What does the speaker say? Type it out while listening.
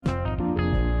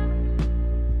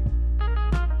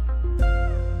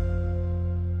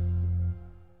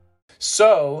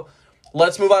So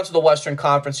let's move on to the Western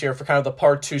Conference here for kind of the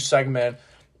part 2 segment.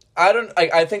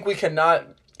 I think we cannot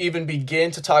even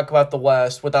begin to talk about the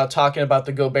West without talking about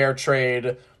the Gobert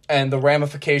trade and the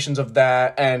ramifications of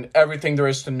that and everything there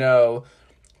is to know.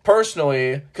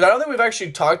 Personally, because I don't think we've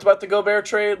actually talked about the Gobert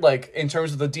trade, like in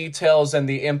terms of the details and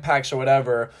the impacts or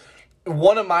whatever.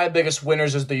 One of my biggest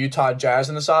winners is the Utah Jazz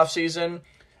in this offseason.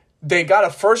 They got a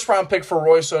first-round pick for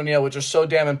Royce O'Neal, which is so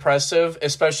damn impressive,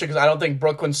 especially because I don't think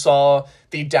Brooklyn saw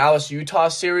the Dallas-Utah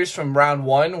series from round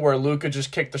 1 where Luka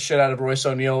just kicked the shit out of Royce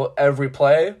O'Neal every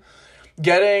play.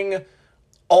 Getting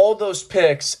all those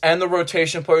picks and the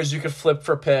rotation players you could flip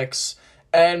for picks,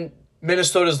 and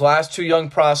Minnesota's last 2 young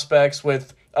prospects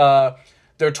with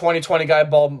their 2020 guy,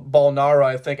 Balnara,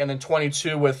 I think, and then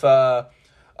 22 with the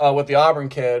Auburn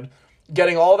kid,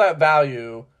 getting all that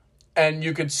value, and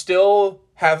you could still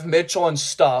have Mitchell and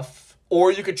stuff,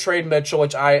 or you could trade Mitchell,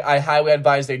 which I highly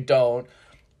advise they don't.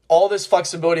 All this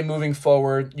flexibility moving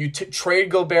forward. You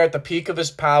trade Gobert at the peak of his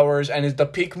powers and is the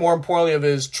peak, more importantly, of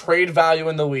his trade value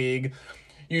in the league.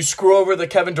 You screw over the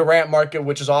Kevin Durant market,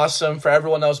 which is awesome for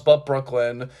everyone else but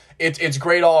Brooklyn. It's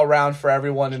great all around for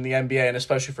everyone in the NBA and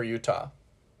especially for Utah.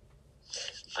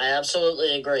 I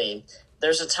absolutely agree.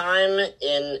 There's a time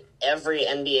in every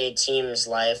NBA team's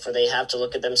life where they have to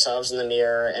look at themselves in the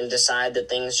mirror and decide that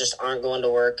things just aren't going to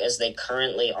work as they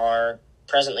currently are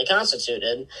presently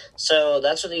constituted. So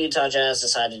that's what the Utah Jazz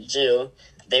decided to do.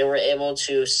 They were able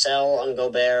to sell on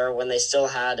Gobert when they still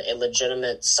had a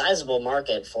legitimate, sizable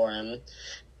market for him.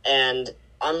 And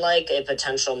unlike a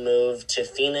potential move to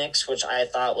Phoenix, which I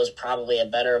thought was probably a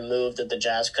better move that the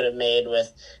Jazz could have made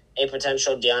with a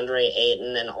potential DeAndre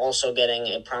Ayton and also getting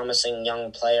a promising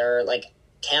young player, like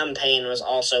Cam Payne was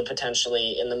also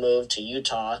potentially in the move to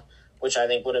Utah, which I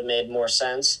think would have made more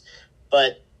sense.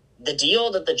 But the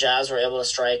deal that the Jazz were able to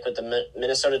strike with the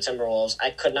Minnesota Timberwolves,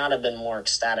 I could not have been more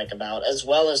ecstatic about, as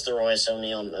well as the Royce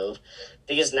O'Neal move,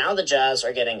 because now the Jazz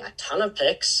are getting a ton of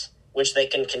picks, which they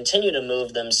can continue to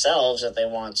move themselves if they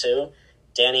want to.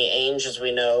 Danny Ainge, as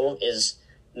we know, is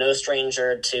no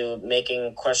stranger to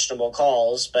making questionable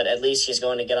calls, but at least he's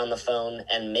going to get on the phone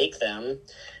and make them.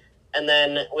 And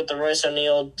then with the Royce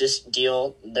O'Neal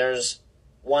deal, there's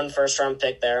 1 first-round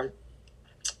pick there.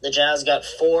 The Jazz got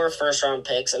 4 first-round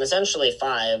picks, and essentially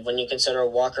 5 when you consider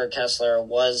Walker Kessler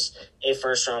was a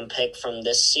first-round pick from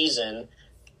this season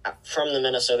from the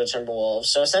Minnesota Timberwolves.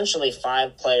 So essentially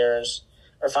 5 players,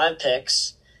 or 5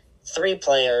 picks, 3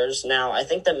 players. Now, I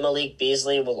think that Malik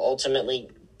Beasley will ultimately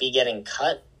be getting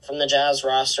cut from the Jazz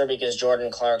roster because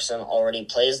Jordan Clarkson already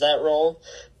plays that role.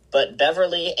 But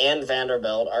Beverly and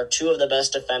Vanderbilt are 2 of the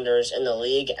best defenders in the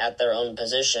league at their own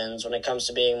positions when it comes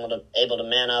to being able to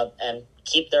man up and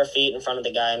keep their feet in front of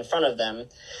the guy in front of them.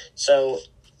 So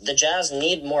the Jazz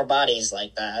need more bodies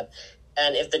like that.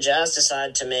 And if the Jazz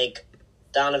decide to make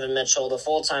Donovan Mitchell the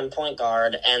full-time point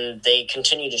guard and they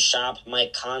continue to shop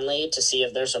Mike Conley to see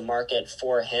if there's a market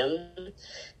for him,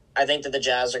 I think that the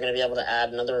Jazz are going to be able to add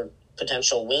another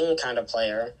potential wing kind of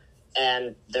player,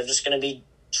 and they're just going to be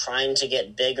trying to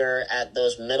get bigger at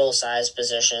those middle-sized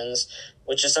positions,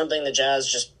 which is something the Jazz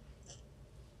just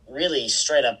really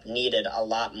straight up needed a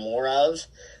lot more of.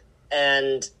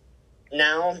 And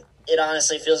now it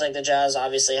honestly feels like the Jazz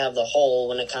obviously have the hole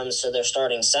when it comes to their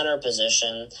starting center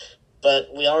position, but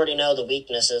we already know the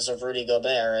weaknesses of Rody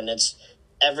Gobert, and it's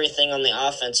everything on the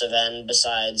offensive end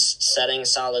besides setting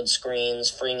solid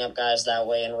screens, freeing up guys that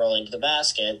way, and rolling to the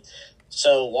basket.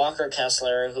 So Walker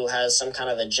Kessler, who has some kind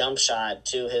of a jump shot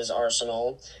to his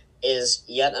arsenal, is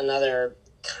yet another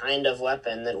kind of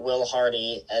weapon that Will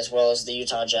Hardy, as well as the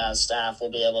Utah Jazz staff, will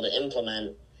be able to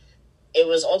implement. It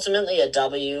was ultimately a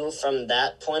W from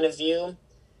that point of view.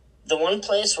 The one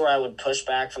place where I would push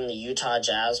back from the Utah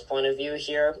Jazz point of view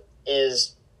here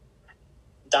is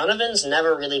Donovan's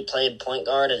never really played point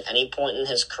guard at any point in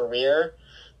his career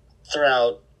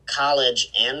throughout college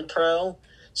and pro.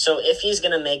 So if he's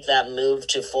going to make that move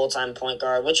to full-time point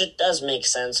guard, which it does make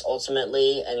sense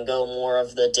ultimately, and go more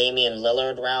of the Damian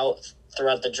Lillard route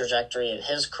throughout the trajectory of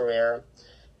his career,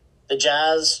 the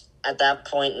Jazz at that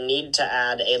point need to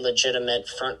add a legitimate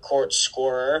front court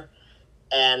scorer,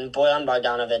 and Bojan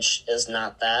Bogdanovic is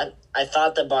not that. I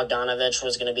thought that Bogdanovic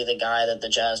was going to be the guy that the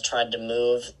Jazz tried to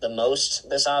move the most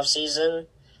this offseason,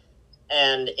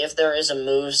 and if there is a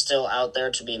move still out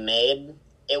there to be made,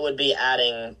 it would be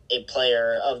adding a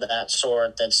player of that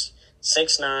sort that's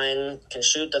 6'9", can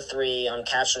shoot the 3 on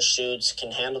catch and shoots,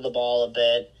 can handle the ball a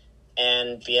bit,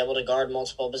 and be able to guard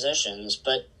multiple positions.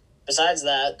 But besides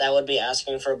that, that would be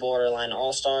asking for a borderline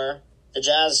all-star. The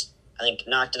Jazz, I think,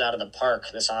 knocked it out of the park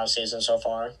this offseason so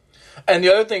far. And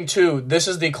the other thing, too, this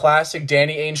is the classic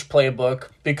Danny Ainge playbook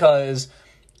because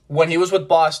when he was with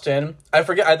Boston, I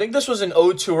think this was in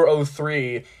 02 or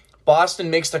 03, Boston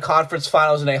makes the conference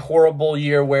finals in a horrible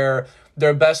year where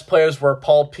their best players were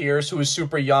Paul Pierce, who was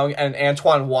super young, and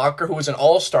Antoine Walker, who was an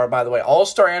all-star, by the way.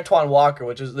 All-star Antoine Walker,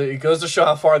 it goes to show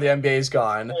how far the NBA's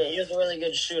gone. He was a really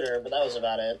good shooter, but that was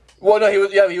about it. Well, no,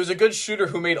 he was a good shooter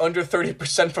who made under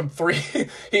 30% from three.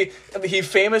 He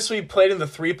famously played in the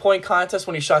three-point contest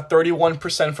when he shot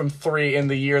 31% from three in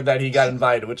the year that he got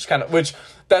invited, which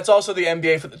that's also the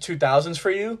NBA for the 2000s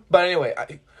for you. But anyway,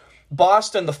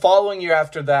 Boston, the following year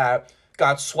after that,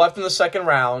 got swept in the second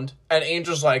round, and Ainge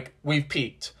was like, we've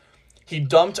peaked. He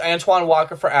dumped Antoine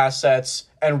Walker for assets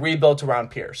and rebuilt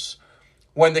around Pierce.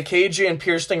 When the KG and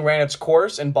Pierce thing ran its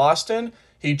course in Boston,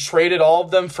 he traded all of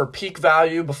them for peak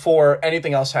value before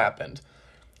anything else happened.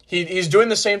 He's doing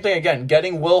the same thing again,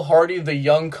 getting Will Hardy, the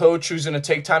young coach who's going to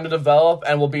take time to develop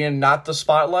and will be in not the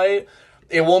spotlight.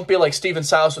 It won't be like Steven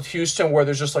Silas with Houston where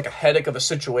there's just like a headache of a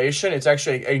situation. It's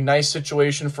actually a nice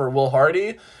situation for Will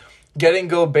Hardy. Getting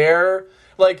Gobert,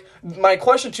 like, my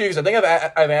question to you, because I think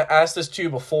I've asked this to you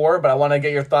before, but I want to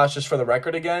get your thoughts just for the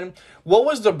record again. What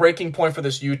was the breaking point for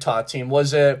this Utah team?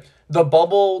 Was it the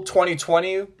bubble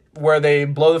 2020 where they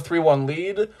blow the 3-1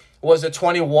 lead? Was it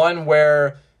 21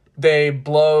 where they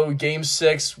blow Game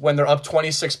 6 when they're up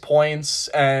 26 points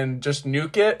and just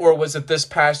nuke it? Or was it this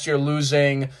past year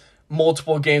losing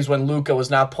multiple games when Luka was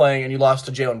not playing and you lost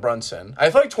to Jalen Brunson? I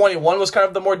feel like 21 was kind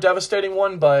of the more devastating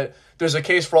one, but there's a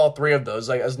case for all three of those,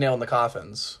 like as nail in the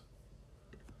coffins.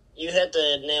 You hit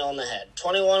the nail on the head.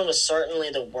 21 was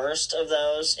certainly the worst of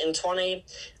those. In 20,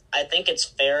 I think it's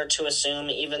fair to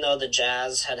assume, even though the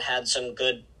Jazz had some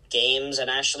good games and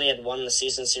actually had won the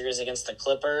season series against the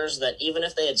Clippers, that even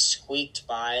if they had squeaked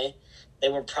by, they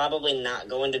were probably not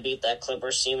going to beat that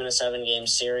Clippers team in a 7-game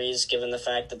series, given the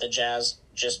fact that the Jazz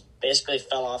just basically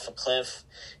fell off a cliff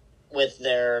with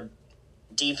their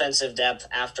defensive depth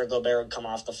after Gobert would come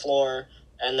off the floor,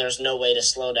 and there's no way to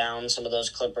slow down some of those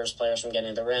Clippers players from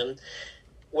getting to the rim.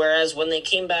 Whereas when they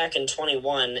came back in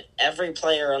 21, every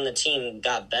player on the team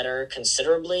got better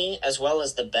considerably, as well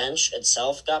as the bench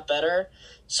itself got better.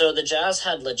 So the Jazz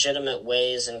had legitimate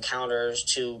ways and counters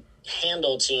to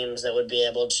handle teams that would be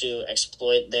able to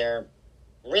exploit their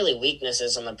really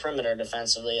weaknesses on the perimeter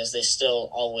defensively, as they still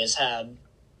always had.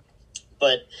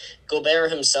 But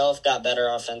Gobert himself got better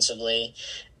offensively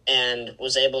and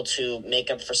was able to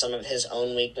make up for some of his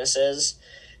own weaknesses.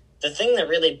 The thing that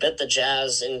really bit the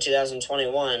Jazz in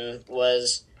 2021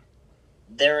 was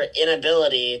their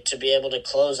inability to be able to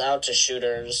close out to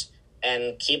shooters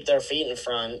and keep their feet in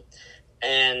front.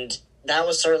 And that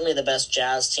was certainly the best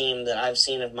Jazz team that I've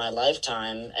seen of my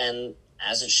lifetime. And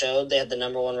as it showed, they had the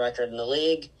number 1 record in the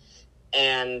league.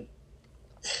 And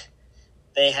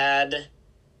they had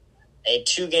a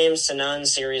 2-0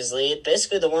 series lead.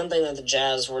 Basically, the one thing that the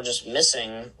Jazz were just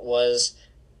missing was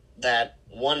that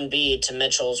 1B to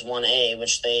Mitchell's 1A,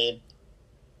 which they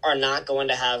are not going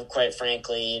to have, quite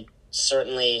frankly,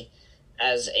 certainly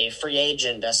as a free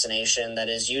agent destination that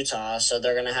is Utah. So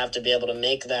they're going to have to be able to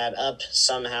make that up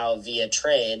somehow via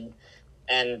trade.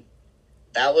 And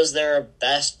that was their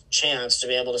best chance to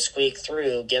be able to squeak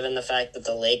through, given the fact that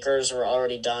the Lakers were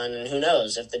already done. And who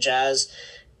knows, if the Jazz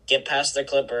get past the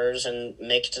Clippers and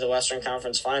make it to the Western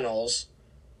Conference Finals,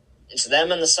 it's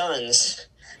them and the Suns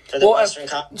for the Western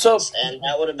Conference, and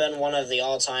that would have been one of the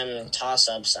all-time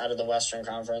toss-ups out of the Western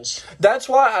Conference. That's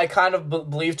why I kind of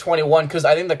believe 21, because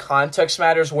I think the context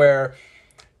matters, where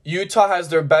Utah has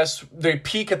they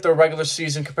peak at their regular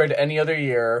season compared to any other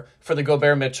year for the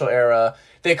Gobert-Mitchell era.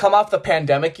 They come off the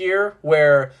pandemic year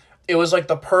where it was like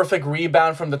the perfect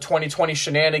rebound from the 2020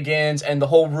 shenanigans and the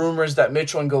whole rumors that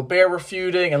Mitchell and Gobert were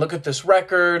feuding, and look at this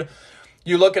record.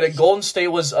 You look at it, Golden State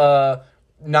was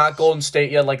not Golden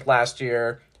State yet like last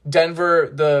year. Denver,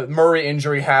 the Murray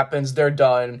injury happens, they're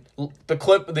done.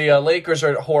 The Lakers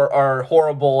are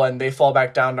horrible and they fall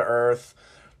back down to earth.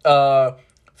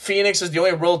 Phoenix is the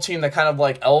only real team that kind of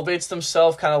like elevates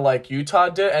themselves, kind of like Utah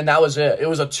did, and that was it. It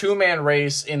was a 2-man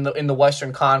race in the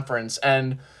Western Conference,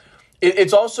 and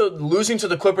it's also losing to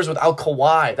the Clippers without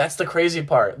Kawhi. That's the crazy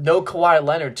part. No Kawhi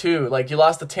Leonard, too. Like, you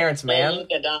lost to Terrence Mann. And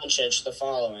Luka Doncic the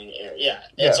following year. Yeah,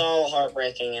 it's all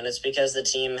heartbreaking, and it's because the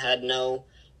team had no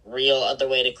real other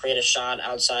way to create a shot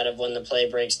outside of when the play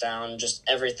breaks down. Just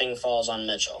everything falls on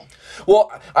Mitchell.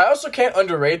 Well, I also can't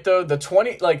underrate, though,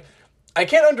 I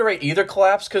can't underrate either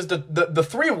collapse, because the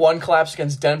 3-1 collapse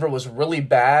against Denver was really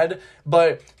bad,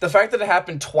 but the fact that it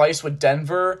happened twice with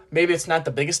Denver, maybe it's not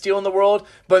the biggest deal in the world,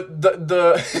 but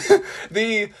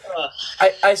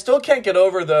I still can't get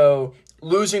over, though,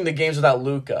 losing the games without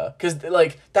Luka, because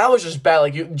like that was just bad.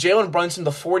 Like Jalen Brunson, the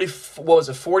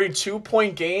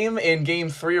 42-point game in Game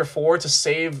 3 or 4 to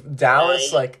save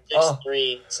Dallas. Like 6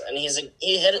 threes, and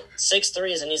he hit 6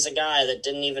 threes, and he's a guy that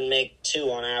didn't even make 2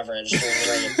 on average during the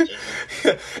regular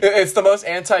season. It's the most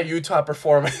anti-Utah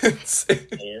performance.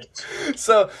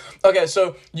 So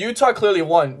Utah clearly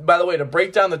won. By the way, to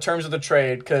break down the terms of the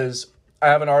trade, because I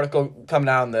have an article coming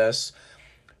out on this.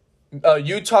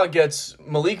 Utah gets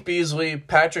Malik Beasley,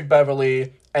 Patrick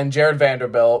Beverly, and Jared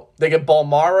Vanderbilt. They get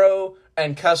Bolmaro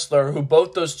and Kessler, who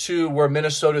both those two were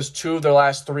Minnesota's 2 of their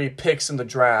last 3 picks in the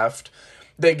draft.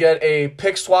 They get a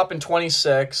pick swap in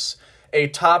 26, a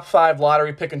top 5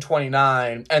 lottery pick in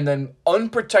 29, and then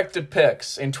unprotected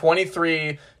picks in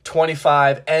 23,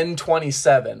 25, and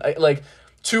 27. Like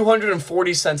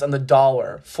 240 cents on the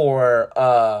dollar for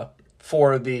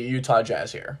the Utah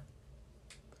Jazz here.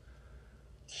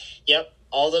 Yep,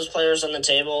 all those players on the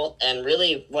table, and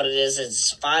really what it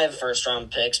is 5 first-round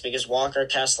picks, because Walker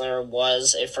Kessler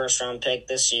was a first-round pick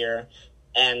this year,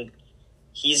 and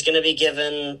he's going to be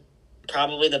given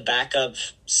probably the backup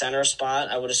center spot,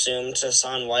 I would assume, to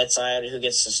Hassan Whiteside, who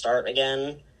gets to start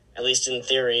again, at least in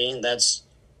theory. That's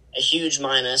a huge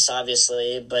minus,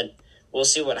 obviously, but we'll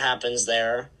see what happens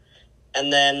there.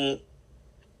 And then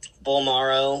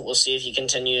Bolmaro, we'll see if he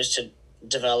continues to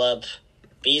develop.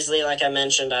 Beasley, like I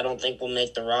mentioned, I don't think will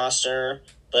make the roster,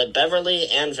 but Beverly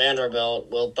and Vanderbilt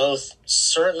will both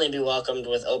certainly be welcomed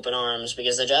with open arms,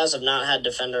 because the Jazz have not had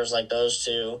defenders like those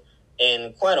two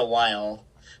in quite a while.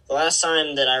 The last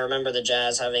time that I remember the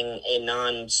Jazz having a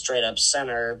non-straight-up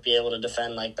center be able to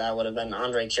defend like that would have been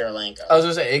Andre Kirilenko. I was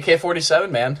going to say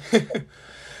AK-47, man.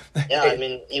 Yeah, I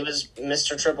mean, he was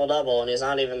Mr. Triple-Double, and he's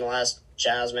not even the last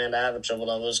Jazz man to have a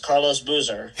triple-double. It was Carlos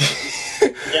Boozer.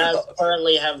 Jazz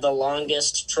currently have the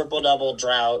longest triple-double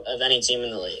drought of any team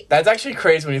in the league. That's actually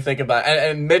crazy when you think about it.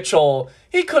 And Mitchell,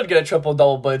 he could get a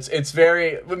triple-double, but it's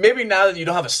very... Maybe now that you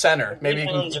don't have a center, maybe you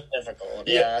can... Are difficult,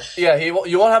 yeah. Yeah,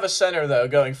 you won't have a center, though,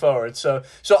 going forward. So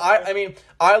I mean,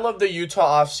 I love the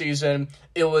Utah offseason.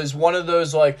 It was one of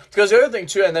those, like... Because the other thing,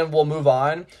 too, and then we'll move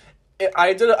on...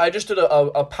 I just did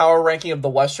a power ranking of the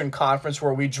Western Conference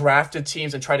where we drafted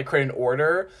teams and tried to create an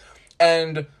order.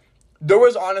 And there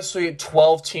was honestly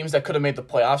 12 teams that could have made the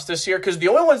playoffs this year, because the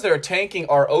only ones that are tanking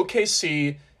are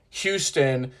OKC,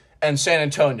 Houston, and San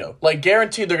Antonio. Like,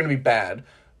 guaranteed they're going to be bad.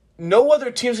 No other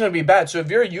team's going to be bad. So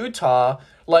if you're Utah,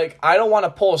 like, I don't want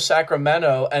to pull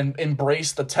Sacramento and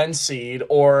embrace the 10 seed,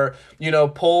 or,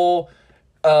 pull...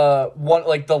 one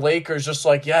like the Lakers, just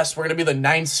like, yes, we're gonna be the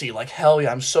 9th seed. Like, hell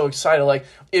yeah, I'm so excited. Like,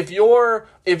 if you're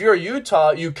Utah,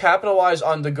 you capitalize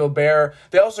on the Gobert.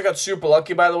 They also got super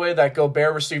lucky, by the way, that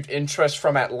Gobert received interest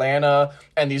from Atlanta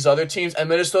and these other teams, and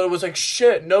Minnesota was like,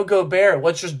 shit, no Gobert,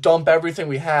 let's just dump everything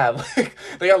we have. Like,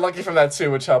 they got lucky from that too,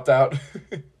 which helped out.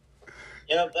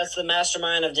 Yep, that's the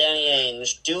mastermind of Danny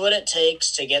Ainge. Do what it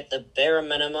takes to get the bare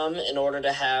minimum in order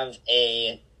to have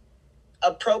a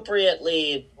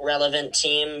appropriately relevant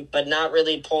team, but not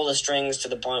really pull the strings to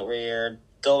the point where you're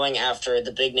going after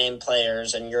the big name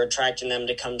players and you're attracting them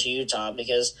to come to Utah,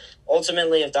 because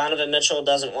ultimately if Donovan Mitchell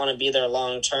doesn't want to be there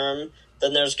long term,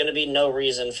 then there's going to be no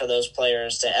reason for those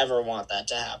players to ever want that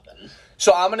to happen.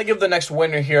 So I'm going to give the next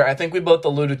winner here. I think we both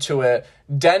alluded to it.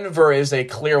 Denver is a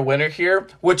clear winner here,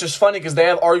 which is funny because they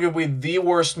have arguably the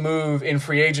worst move in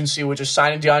free agency, which is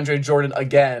signing DeAndre Jordan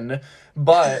again.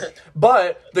 But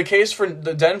the case for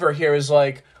the Denver here is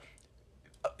like,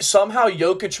 somehow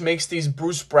Jokic makes these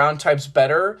Bruce Brown types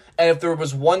better, and if there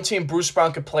was one team Bruce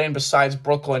Brown could play in besides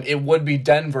Brooklyn, it would be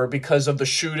Denver because of the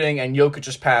shooting and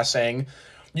Jokic's passing.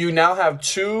 You now have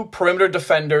 2 perimeter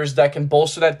defenders that can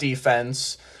bolster that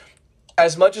defense.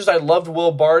 As much as I loved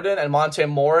Will Barton and Monte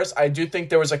Morris, I do think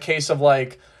there was a case of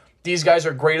like, these guys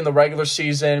are great in the regular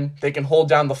season, they can hold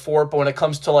down the fort, but when it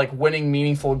comes to like winning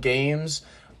meaningful games,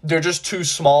 they're just too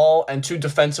small and too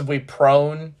defensively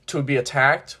prone to be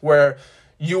attacked, where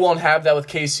you won't have that with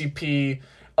KCP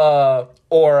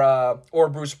or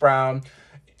Bruce Brown.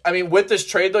 I mean, with this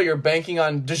trade, though, you're banking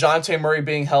on DeJounte Murray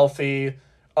being healthy.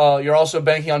 You're also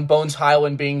banking on Bones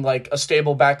Highland being like a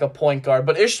stable backup point guard.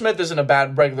 But Ish Smith isn't a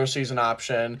bad regular season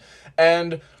option.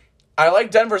 And I like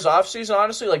Denver's offseason,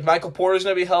 honestly. Like, Michael Porter's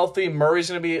going to be healthy. Murray's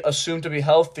going to be assumed to be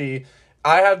healthy.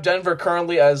 I have Denver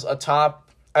currently as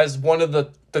one of the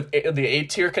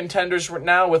 8-tier contenders right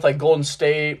now, with like Golden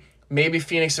State, maybe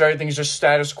Phoenix if everything's just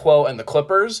status quo, and the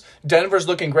Clippers. Denver's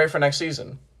looking great for next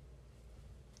season.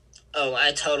 Oh,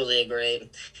 I totally agree.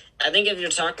 I think if you're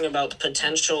talking about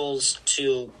potentials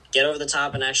to get over the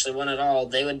top and actually win it all,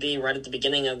 they would be right at the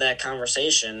beginning of that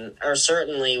conversation, or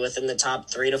certainly within the top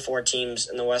 3 to 4 teams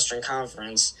in the Western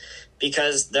Conference,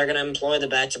 because they're going to employ the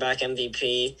back-to-back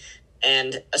MVP.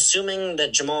 And assuming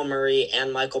that Jamal Murray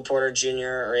and Michael Porter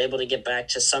Jr. are able to get back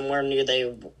to somewhere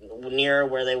near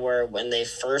where they were when they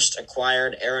first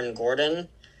acquired Aaron Gordon.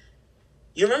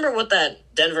 You remember what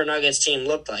that Denver Nuggets team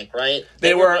looked like, right?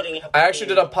 They were. I actually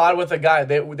did a pod with a guy.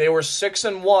 They were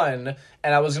 6-1,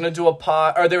 and I was gonna do a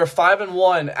pod, or they were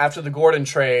 5-1 after the Gordon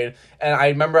trade. And I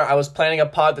remember I was planning a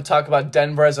pod to talk about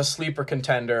Denver as a sleeper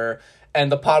contender, and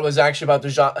the pod was actually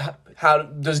about how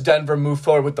does Denver move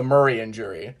forward with the Murray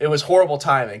injury. It was horrible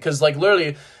timing because, like,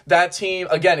 literally that team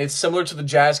again. It's similar to the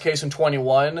Jazz case in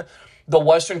 21. The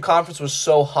Western Conference was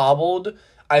so hobbled.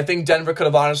 I think Denver could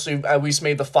have honestly at least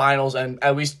made the finals and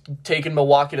at least taken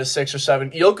Milwaukee to 6 or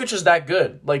 7. Jokic is that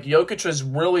good. Like, Jokic has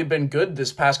really been good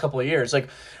this past couple of years. Like,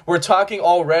 we're talking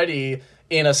already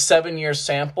in a 7-year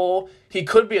sample, he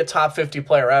could be a top 50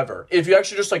 player ever. If you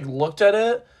actually just, like, looked at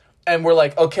it and we're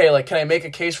like, okay, like, can I make a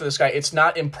case for this guy? It's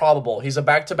not improbable. He's a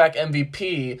back-to-back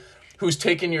MVP who's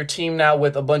taken your team now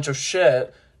with a bunch of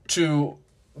shit to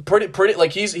pretty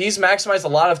like, he's maximized a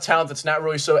lot of talent that's not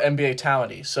really so NBA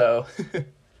talenty, so...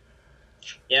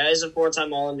 Yeah, he's a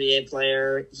 4-time All-NBA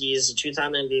player. He's a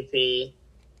 2-time MVP.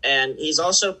 And he's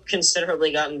also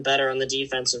considerably gotten better on the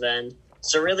defensive end.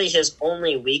 So really his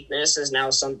only weakness is now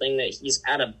something that he's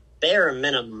at a bare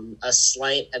minimum, a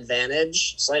slight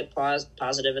advantage, slight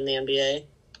positive in the NBA.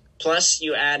 Plus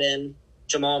you add in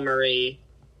Jamal Murray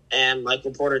and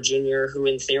Michael Porter Jr., who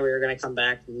in theory are going to come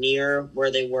back near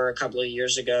where they were a couple of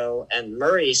years ago. And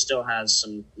Murray still has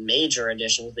some major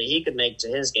additions that he could make to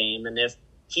his game. And if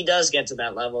he does get to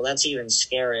that level, that's even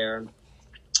scarier.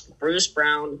 Bruce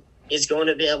Brown is going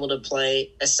to be able to play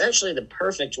essentially the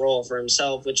perfect role for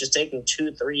himself, which is taking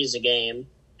 2 threes a game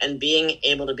and being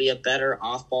able to be a better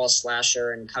off-ball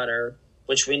slasher and cutter,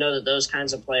 which we know that those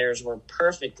kinds of players work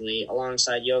perfectly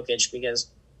alongside Jokic because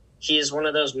he is one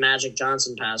of those Magic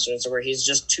Johnson passers where he's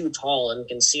just too tall and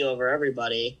can see over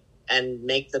everybody and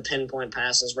make the pinpoint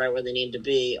passes right where they need to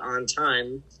be on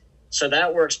time. So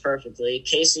that works perfectly.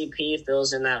 KCP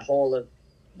fills in that hole of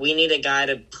we need a guy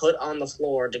to put on the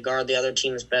floor to guard the other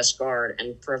team's best guard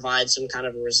and provide some kind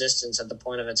of resistance at the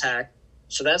point of attack.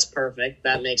 So that's perfect.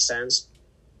 That makes sense.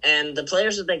 And the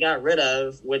players that they got rid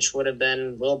of, which would have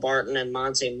been Will Barton and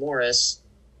Monte Morris,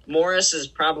 Morris is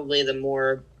probably the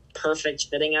more perfect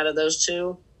fitting out of those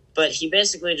two, but he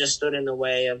basically just stood in the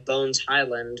way of Bones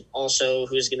Highland, also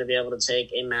who's going to be able to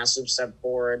take a massive step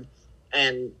forward.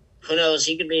 And who knows,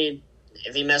 he could be,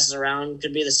 if he messes around,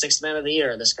 could be the 6th man of the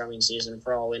year this coming season,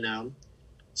 for all we know.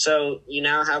 So you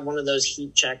now have one of those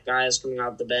heat check guys coming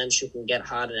off the bench who can get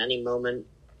hot at any moment.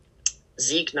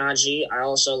 Zeke Naji, I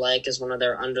also like as one of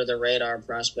their under-the-radar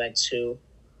prospects who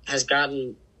has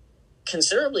gotten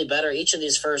considerably better each of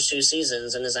these first 2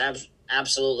 seasons and is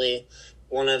absolutely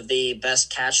one of the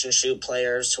best catch-and-shoot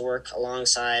players to work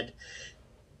alongside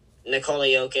Nikola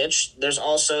Jokic. There's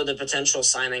also the potential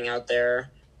signing out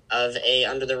there of a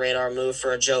under-the-radar move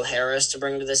for a Joe Harris to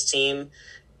bring to this team.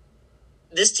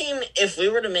 This team, if we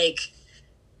were to make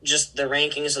just the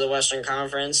rankings of the Western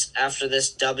Conference after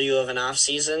this W of an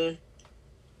offseason,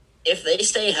 if they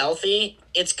stay healthy,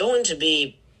 it's going to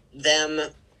be them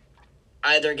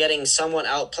either getting somewhat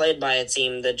outplayed by a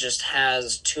team that just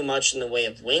has too much in the way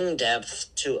of wing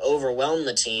depth to overwhelm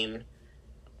the team.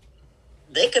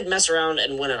 They could mess around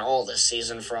and win it all this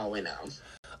season for all we know.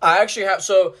 I actually have,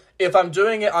 so if I'm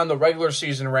doing it on the regular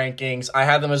season rankings, I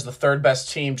have them as the 3rd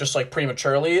best team just like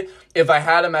prematurely. If I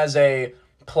had them as a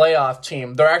playoff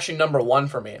team, they're actually number 1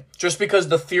 for me. Just because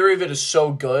the theory of it is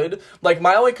so good. Like,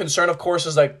 my only concern, of course,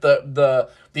 is like the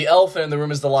elephant in the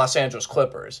room is the Los Angeles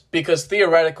Clippers. Because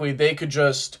theoretically, they could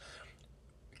just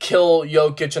kill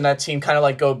Jokic and that team kind of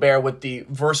like Gobert with the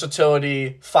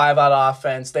versatility, 5-out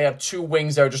offense. They have 2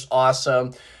 wings that are just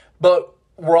awesome. But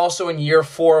we're also in year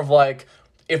 4 of like,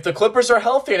 if the Clippers are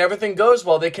healthy and everything goes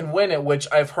well, they can win it, which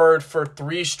I've heard for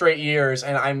 3 straight years,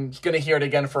 and I'm going to hear it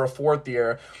again for a 4th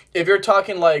year. If you're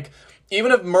talking like,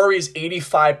 even if Murray's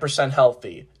 85%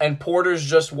 healthy and Porter's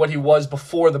just what he was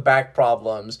before the back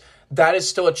problems, that is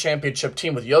still a championship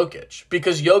team with Jokic.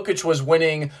 Because Jokic was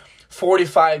winning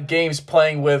 45 games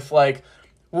playing with, like,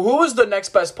 who was the next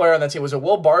best player on that team? Was it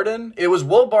Will Barton? It was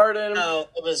Will Barton. No,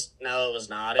 it was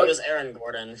not. It was Aaron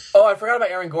Gordon. Oh, I forgot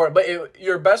about Aaron Gordon. But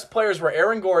your best players were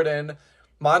Aaron Gordon,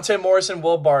 Monte Morris, and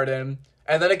Will Barton.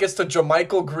 And then it gets to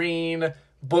JaMychal Green,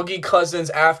 Boogie Cousins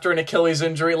after an Achilles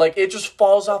injury. Like, it just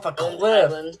falls off a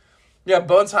cliff. Yeah,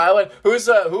 Bones Highland. Who was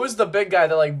the big guy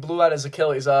that like blew out his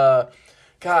Achilles?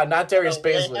 God, not Darius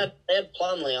Baisley. They had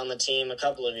Plumlee on the team a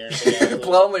couple of years ago.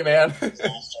 Plumlee, man.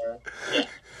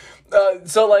 Yeah.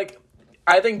 So like,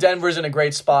 I think Denver's in a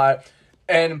great spot,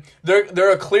 and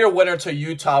they're a clear winner to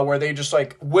Utah, where they just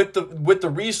like with the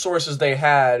resources they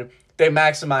had, they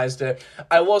maximized it.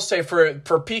 I will say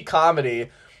for peak comedy,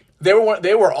 they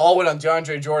were all in on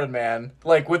DeAndre Jordan, man.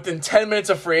 Like within 10 minutes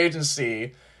of free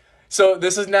agency. So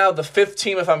this is now the 5th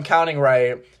team, if I'm counting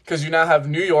right, because you now have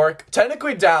New York,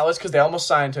 technically Dallas, because they almost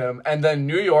signed him, and then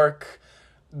New York,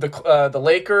 the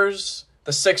Lakers,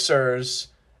 the Sixers,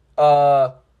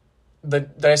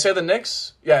 did I say the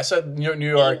Knicks? Yeah, I said New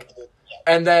York,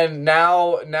 and then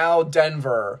now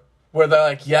Denver, where they're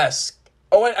like, yes.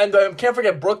 Oh, and can't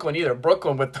forget Brooklyn either.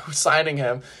 Brooklyn with signing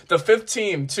him, the 5th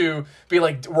team to be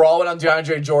like, we're all in on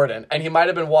DeAndre Jordan, and he might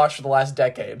have been washed for the last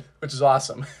decade, which is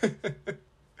awesome.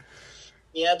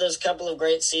 Yeah, there's a couple of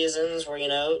great seasons where,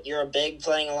 you're a big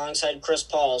playing alongside Chris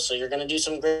Paul, so you're going to do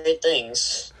some great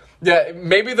things. Yeah,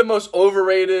 maybe the most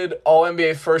overrated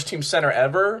All-NBA first-team center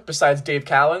ever, besides Dave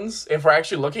Cowens, if we're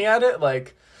actually looking at it.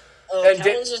 Like,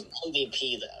 Cowens is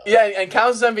MVP, though. Yeah, and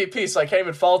Cowens is MVP, so I can't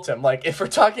even fault him. Like, if we're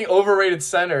talking overrated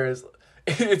centers,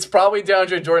 it's probably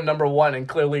DeAndre Jordan number 1, and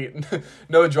clearly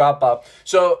no drop-off.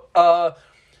 So,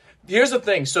 here's the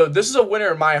thing. So, this is a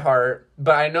winner in my heart,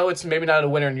 but I know it's maybe not a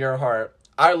winner in your heart.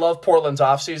 I love Portland's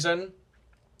offseason.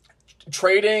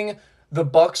 Trading the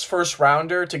Bucks first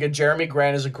rounder to get Jeremy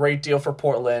Grant is a great deal for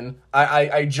Portland.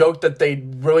 I joked that they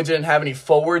really didn't have any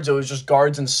forwards. It was just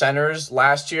guards and centers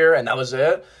last year, and that was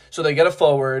it. So they get a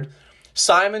forward.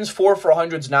 Simons 4 for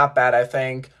 100 is not bad, I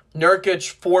think.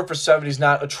 Nurkic 4 for 70 is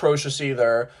not atrocious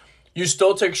either. You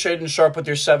still take Shaedon Sharpe with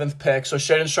your 7th pick. So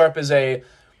Shaedon Sharpe is a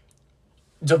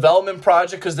development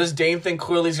project because this Dame thing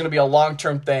clearly is going to be a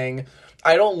long-term thing.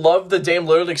 I don't love the Dame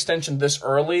Lillard extension this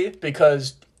early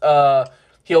because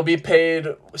he'll be paid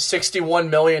 $61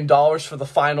 million for the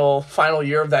final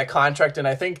year of that contract, and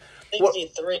I think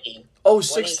 63. Oh,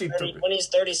 63. When he's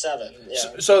 37. Yeah.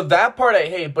 So that part I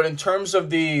hate, but in terms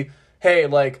of hey,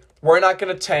 like, we're not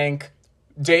going to tank.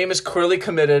 Dame is clearly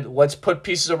committed. Let's put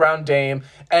pieces around Dame,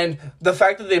 and the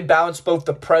fact that they balance both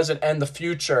the present and the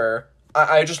future.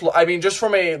 I mean, just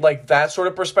from a like that sort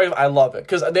of perspective, I love it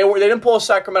because they didn't pull a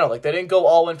Sacramento, like they didn't go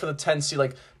all in for the 10 seed.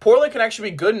 Like Portland can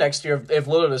actually be good next year if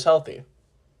Lillard is healthy.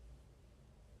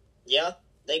 Yeah,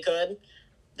 they could.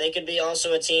 They could be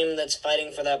also a team that's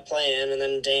fighting for that play-in, and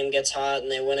then Dame gets hot and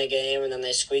they win a game, and then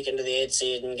they squeak into the 8th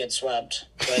seed and get swept.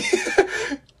 But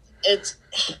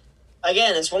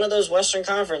it's one of those Western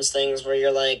Conference things where you're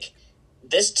like,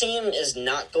 this team is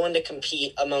not going to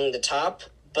compete among the top.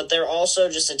 But they're also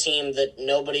just a team that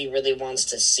nobody really wants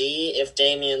to see if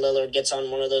Damian Lillard gets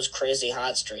on one of those crazy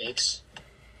hot streaks.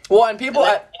 Well, and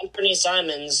Anthony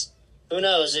Simons, who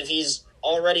knows if he's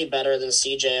already better than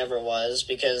CJ ever was,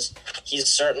 because he's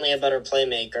certainly a better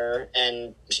playmaker,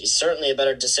 and he's certainly a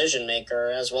better decision maker,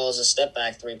 as well as a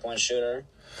step-back three-point shooter.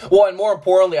 Well, and more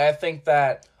importantly, I think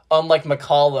that, unlike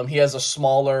McCollum, he has a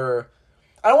smaller,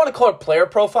 I don't want to call it player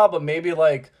profile, but maybe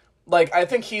like I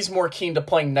think he's more keen to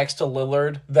playing next to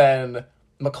Lillard than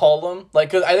McCollum. Like,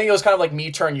 'cause I think it was kind of like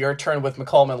me turn, your turn with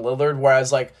McCollum and Lillard,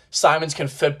 whereas like Simons can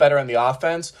fit better in the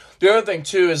offense. The other thing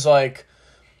too is like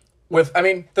the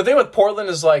thing with Portland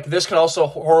is like this can also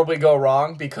horribly go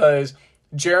wrong because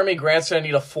Jeremy Grant's gonna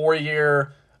need a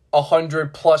 4-year,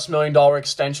 $100+ million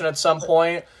extension at some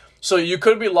point. So you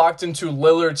could be locked into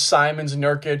Lillard, Simons,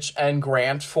 Nurkic, and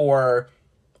Grant for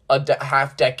a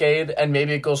half decade, and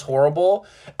maybe it goes horrible.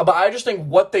 But I just think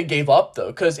what they gave up, though,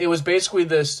 because it was basically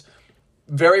this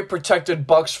very protected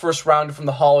Bucks first round from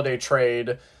the Holiday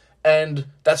trade, and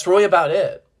that's really about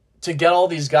it, to get all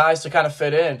these guys to kind of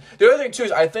fit in. The other thing, too,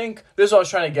 is I think, this is what I was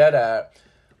trying to get at,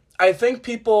 I think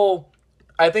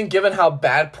given how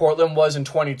bad Portland was in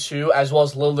 22, as well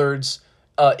as Lillard's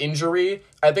injury,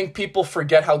 I think people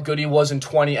forget how good he was in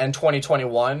 20 and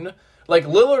 2021. Like,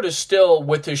 Lillard is still,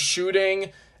 with his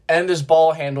shooting and his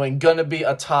ball handling, he's going to be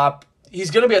a top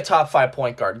 5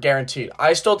 point guard, guaranteed.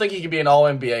 I still think he could be an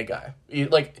All-NBA guy.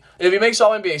 If he makes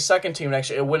All-NBA second team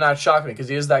next year, it would not shock me because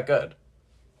he is that good.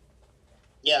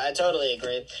 Yeah, I totally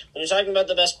agree. When you're talking about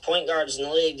the best point guards in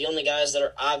the league, the only guys that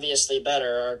are obviously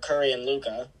better are Curry and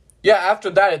Luka. Yeah, after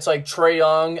that, it's like Trae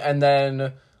Young, and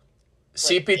then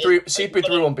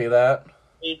CP3 won't be that.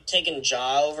 Are you taking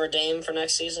Ja over Dame for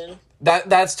next season?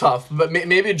 That's tough, but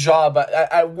maybe Ja, but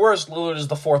at worst, Lillard is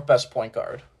the 4th best point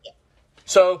guard. Yeah.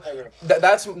 So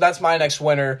that's my next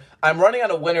winner. I'm running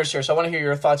out of winners here, so I want to hear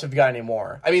your thoughts if you got any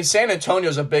more. I mean, San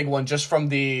Antonio's a big one just from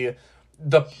the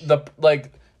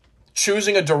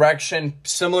choosing a direction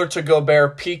similar to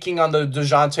Gobert, peaking on the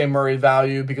DeJounte Murray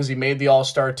value because he made the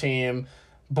All-Star team,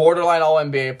 borderline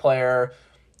All-NBA player,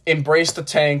 embrace the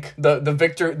tank. The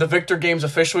Victor games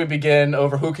officially begin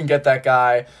over who can get that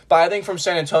guy. But I think from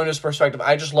San Antonio's perspective,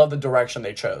 I just love the direction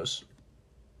they chose.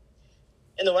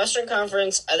 In the Western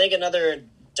Conference, I think another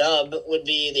dub would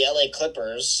be the LA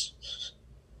Clippers.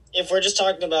 If we're just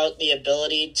talking about the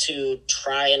ability to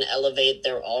try and elevate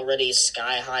their already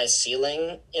sky-high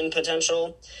ceiling in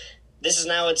potential, this is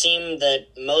now a team that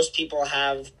most people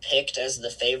have picked as the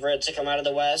favorite to come out of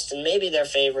the West, and maybe their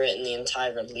favorite in the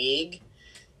entire league.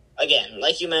 Again,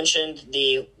 like you mentioned,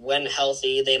 when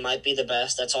healthy, they might be the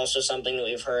best. That's also something that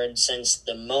we've heard since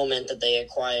the moment that they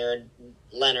acquired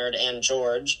Leonard and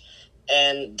George.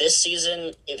 And this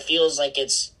season, it feels like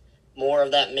it's more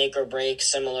of that make or break,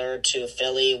 similar to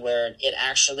Philly, where it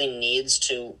actually needs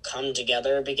to come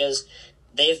together because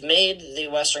they've made the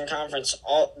Western Conference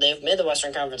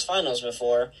Finals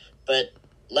before, but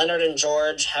Leonard and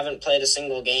George haven't played a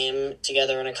single game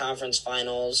together in a conference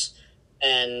finals,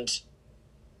 and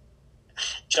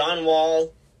John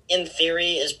Wall, in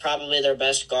theory, is probably their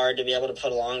best guard to be able to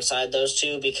put alongside those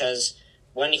two because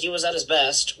when he was at his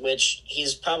best, which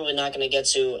he's probably not going to get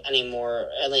to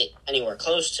anywhere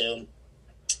close to,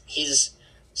 he's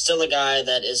still a guy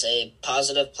that is a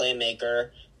positive playmaker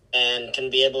and can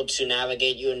be able to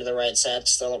navigate you into the right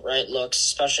sets, the right looks,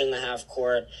 especially in the half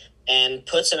court, and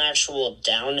puts an actual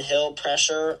downhill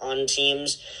pressure on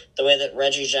teams the way that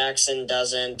Reggie Jackson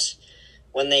doesn't.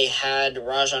 When they had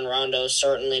Rajon Rondo,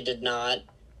 certainly did not.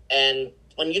 And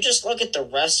when you just look at the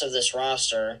rest of this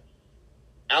roster,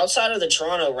 outside of the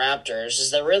Toronto Raptors,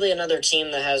 is there really another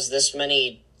team that has this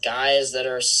many guys that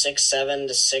are 6'7"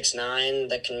 to 6'9"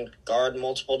 that can guard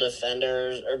multiple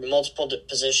defenders or multiple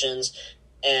positions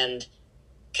and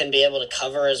can be able to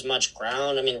cover as much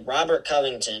ground? I mean, Robert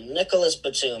Covington, Nicholas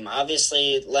Batum,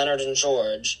 obviously Leonard and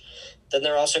George. Then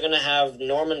they're also going to have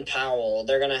Norman Powell.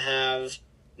 They're going to have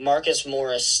Marcus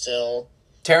Morris still.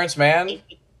 Terrence Mann?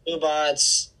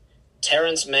 Ubats.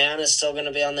 Terrence Mann is still going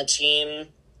to be on the team.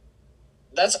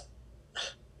 That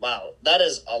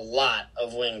is a lot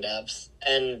of wing depth.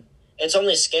 And it's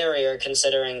only scarier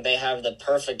considering they have the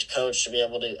perfect coach to be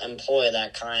able to employ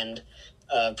that kind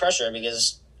of pressure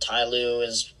because Ty Lue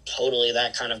is totally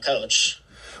that kind of coach.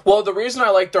 Well, the reason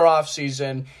I like their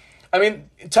offseason, I mean,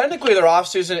 technically their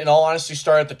offseason, in all honesty,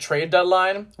 started at the trade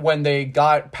deadline when they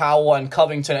got Powell and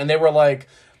Covington, and they were like,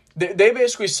 they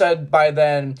basically said by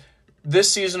then,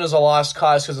 this season is a lost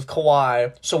cause because of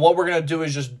Kawhi, so what we're going to do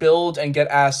is just build and get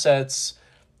assets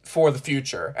for the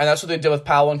future. And that's what they did with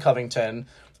Powell and Covington.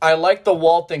 I like the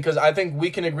Wall thing because I think we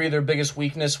can agree their biggest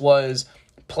weakness was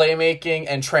playmaking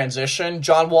and transition.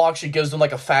 John Wall actually gives them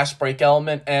like a fast break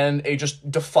element and a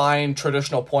just defined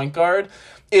traditional point guard.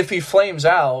 If he flames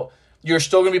out, you're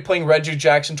still going to be playing Reggie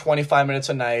Jackson 25 minutes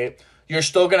a night. You're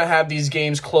still going to have these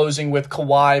games closing with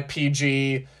Kawhi,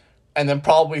 PG, and then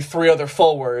probably three other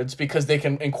forwards because they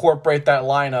can incorporate that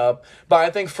lineup. But I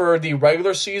think for the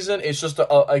regular season, it's just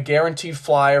a guaranteed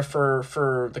flyer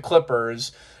for the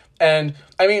Clippers. And,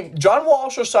 I mean, John Wall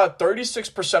also shot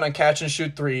 36% on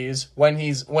catch-and-shoot threes when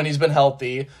he's been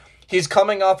healthy. He's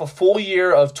coming off a full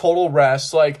year of total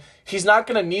rest. Like, he's not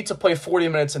going to need to play 40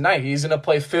 minutes a night. He's going to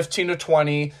play 15 to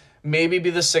 20, maybe be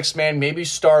the sixth man, maybe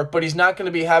start, but he's not going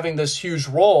to be having this huge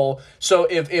role. So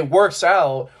if it works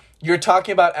out, you're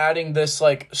talking about adding this,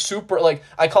 like, super, like,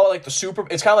 I call it, like, the super,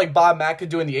 it's kind of like Bob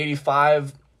McAdoo in the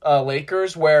 85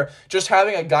 Lakers, where just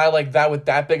having a guy like that with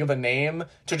that big of a name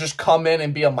to just come in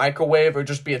and be a microwave or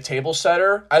just be a table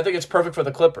setter, I think it's perfect for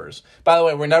the Clippers. By the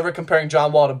way, we're never comparing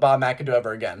John Wall to Bob McAdoo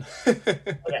ever again.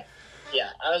 Okay. Yeah,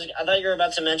 I thought you were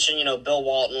about to mention, Bill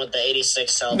Walton with the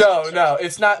 86 Celtics. No,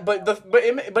 it's not. But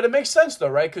it makes sense though,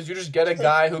 right? Because you just get a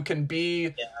guy who can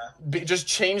be just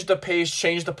change the pace,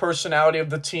 change the personality of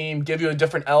the team, give you a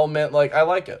different element. Like, I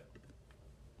like it.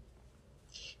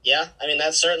 Yeah, I mean,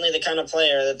 that's certainly the kind of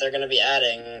player that they're going to be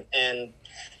adding. And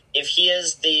if he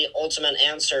is the ultimate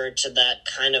answer to that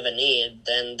kind of a need,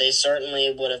 then they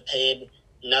certainly would have paid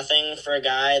nothing for a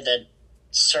guy that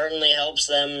certainly helps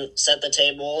them set the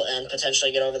table and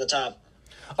potentially get over the top.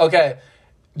 Okay.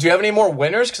 Do you have any more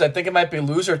winners? Because I think it might be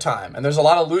loser time. And there's a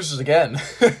lot of losers again.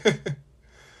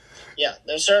 Yeah,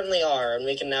 there certainly are, and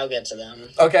we can now get to them.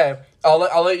 Okay.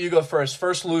 I'll let you go first.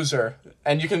 First loser.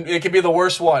 And it can be the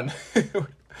worst one.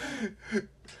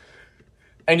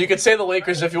 And you can say the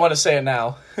Lakers if you want to say it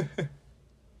now.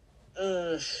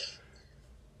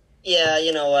 Yeah,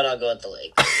 you know what? I'll go with the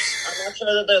Lakers. I'm not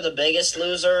sure that they're the biggest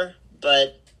loser,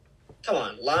 but Come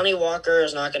on, Lonnie Walker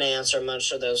is not going to answer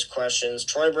much of those questions.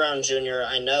 Troy Brown Jr.,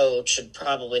 I know, should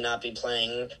probably not be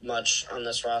playing much on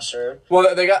this roster. Well,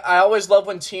 I always love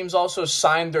when teams also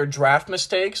sign their draft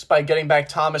mistakes by getting back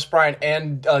Thomas Bryant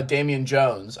and Damian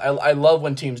Jones. I love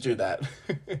when teams do that.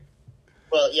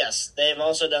 Well, yes, they've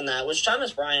also done that, which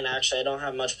Thomas Bryant, actually, I don't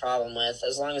have much problem with,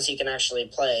 as long as he can actually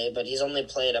play, but he's only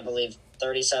played, I believe,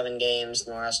 37 games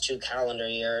in the last 2 calendar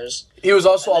years. He was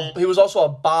also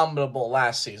abominable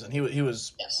last season. He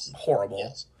was horrible.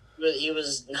 Yes. He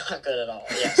was not good at all,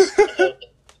 yes.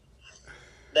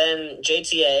 Then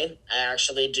JTA, I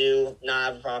actually do not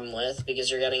have a problem with,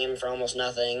 because you're getting him for almost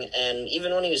nothing, and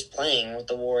even when he was playing with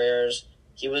the Warriors,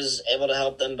 he was able to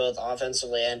help them both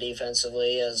offensively and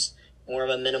defensively as more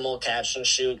of a minimal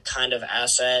catch-and-shoot kind of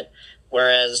asset,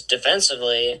 whereas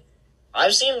defensively,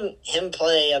 I've seen him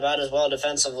play about as well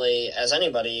defensively as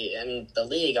anybody in the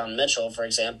league on Mitchell, for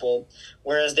example,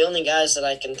 whereas the only guys that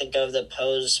I can think of that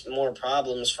pose more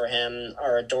problems for him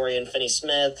are Dorian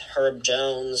Finney-Smith, Herb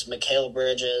Jones, Mikal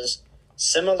Bridges,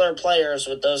 similar players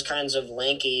with those kinds of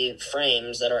lanky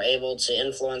frames that are able to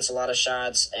influence a lot of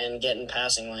shots and get in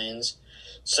passing lanes.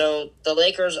 So the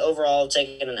Lakers overall have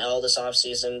taken an L this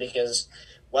offseason because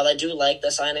while I do like the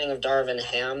signing of Darvin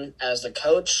Ham as the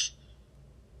coach,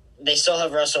 they still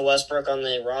have Russell Westbrook on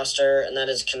the roster, and that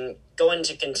is going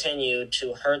to continue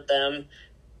to hurt them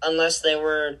unless they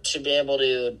were to be able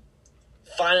to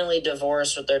finally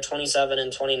divorce with their 27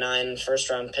 and 29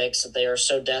 first-round picks that they are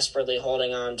so desperately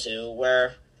holding on to,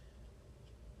 where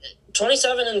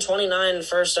 27 and 29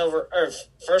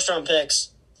 first-round picks,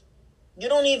 you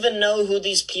don't even know who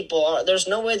these people are. There's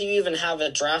no way that you even have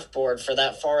a draft board for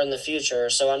that far in the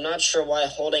future, so I'm not sure why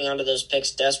holding onto those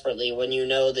picks desperately when you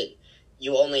know that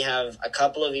you only have a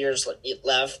couple of years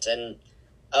left and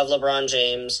of LeBron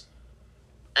James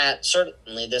at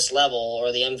certainly this level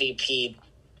or the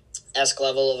MVP-esque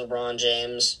level of LeBron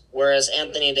James, whereas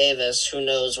Anthony Davis, who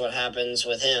knows what happens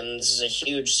with him. This is a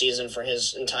huge season for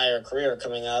his entire career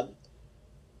coming up.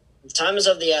 Time is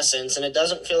of the essence, and it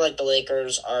doesn't feel like the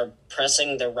Lakers are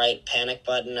pressing the right panic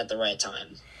button at the right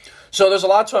time. So there's a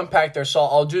lot to unpack there, so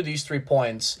I'll do these 3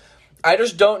 points. I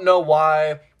just don't know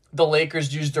why the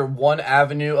Lakers used their one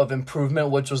avenue of improvement,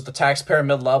 which was the taxpayer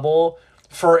mid-level,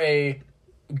 for a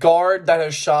guard that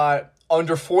has shot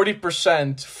under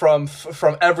 40%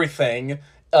 from everything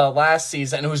last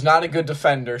season and who's not a good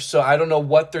defender. So I don't know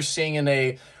what they're seeing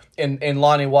in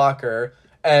Lonnie Walker.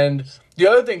 And the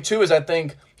other thing, too, is I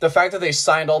think the fact that they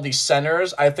signed all these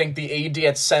centers, I think the AD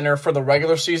at center for the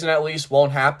regular season at least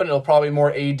won't happen. It'll probably be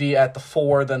more AD at the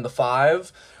 4 than the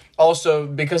 5. Also,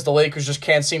 because the Lakers just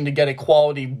can't seem to get a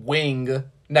quality wing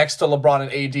next to LeBron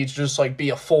and AD to just, be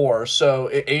a 4. So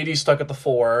AD's stuck at the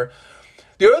 4.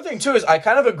 The other thing, too, is I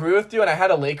kind of agree with you, and I had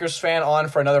a Lakers fan on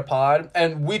for another pod,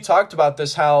 and we talked about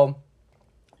this, how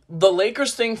the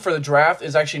Lakers thing for the draft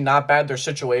is actually not bad, their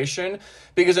situation,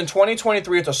 because in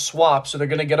 2023 it's a swap, so they're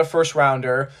going to get a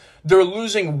first-rounder. They're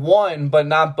losing one, but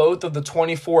not both of the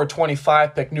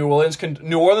 24-25 pick. New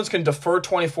Orleans can defer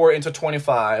 24 into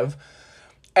 25.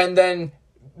 And then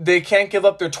they can't give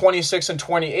up their 26 and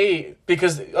 28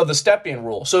 because of the Stepien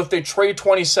rule. So if they trade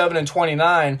 27 and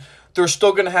 29, they're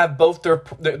still going to have both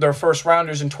their first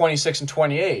rounders in 26 and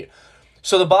 28.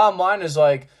 So the bottom line is,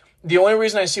 the only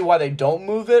reason I see why they don't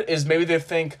move it is maybe they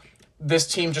think this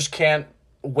team just can't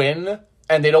win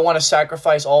and they don't want to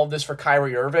sacrifice all of this for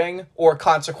Kyrie Irving, or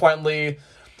consequently.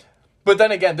 But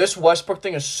then again, this Westbrook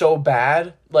thing is so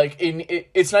bad.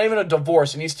 It's not even a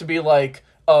divorce. It needs to be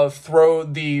throw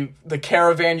the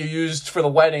caravan you used for the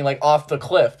wedding off the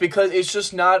cliff, because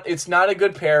it's not a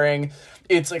good pairing.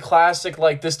 It's a classic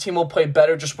this team will play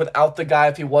better just without the guy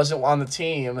if he wasn't on the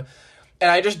team. And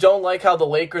I just don't like how the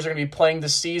Lakers are going to be playing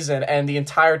this season, and the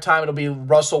entire time it'll be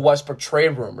Russell Westbrook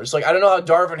trade rumors. I don't know how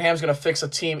Darvin Ham's going to fix a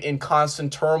team in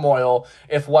constant turmoil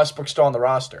if Westbrook's still on the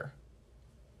roster.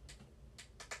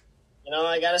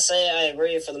 I gotta say I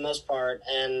agree for the most part,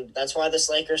 and that's why this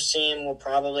Lakers team will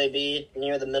probably be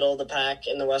near the middle of the pack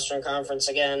in the Western Conference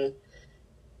again.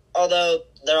 Although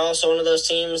they're also one of those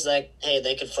teams that, hey,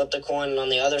 they could flip the coin, and on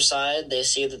the other side, they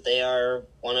see that they are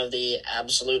one of the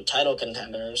absolute title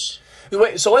contenders.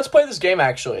 Wait, so let's play this game,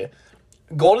 actually.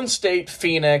 Golden State,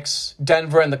 Phoenix,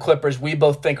 Denver, and the Clippers, we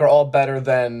both think are all better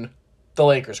than the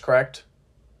Lakers, correct?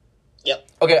 Yep.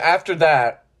 Okay, after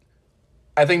that,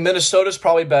 I think Minnesota's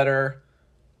probably better.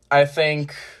 I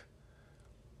think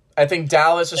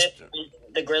Dallas is...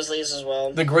 The Grizzlies as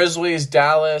well. The Grizzlies,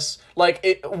 Dallas.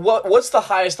 What's the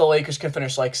highest the Lakers can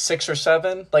finish? 6 or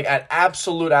 7? At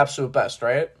absolute best,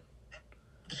 right?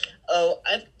 Oh,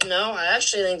 I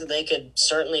actually think that they could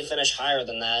certainly finish higher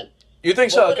than that. You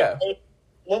think so? Okay.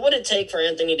 what would it take for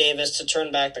Anthony Davis to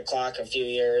turn back the clock a few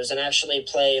years and actually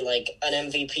play like an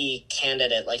MVP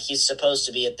candidate like he's supposed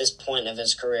to be at this point of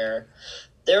his career?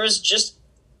 There was just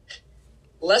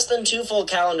less than 2 full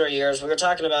calendar years. We were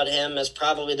talking about him as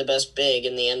probably the best big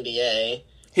in the NBA.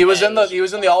 He was in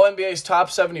the All NBA's top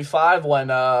 75 when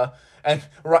and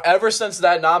ever since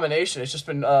that nomination, it's just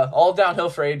been all downhill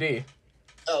for AD.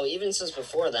 Oh, even since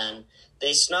before then.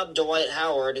 They snubbed Dwight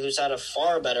Howard, who's had a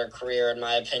far better career, in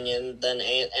my opinion, than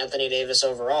Anthony Davis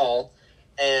overall.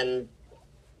 And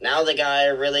now the guy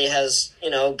really has,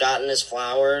 gotten his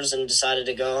flowers and decided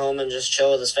to go home and just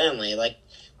chill with his family. Like,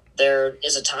 there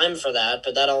is a time for that,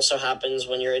 but that also happens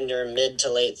when you're in your mid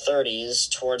to late 30s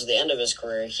towards the end of his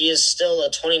career. He is still a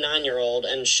 29-year-old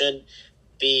and should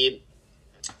be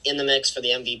in the mix for the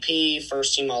MVP,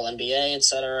 first-team All-NBA,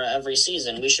 etc. every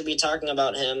season. We should be talking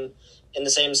about him in the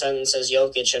same sentence as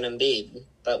Jokic and Embiid,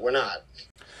 but we're not.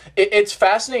 It's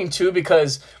fascinating, too,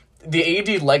 because the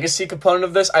AD legacy component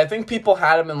of this, I think people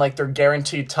had him in, like, their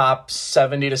guaranteed top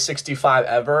 70 to 65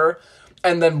 ever.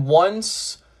 And then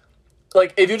once,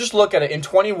 like, if you just look at it, in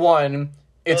 21,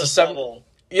 it's a 7...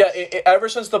 Yeah, ever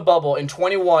since the bubble, in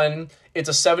 21, it's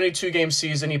a 72-game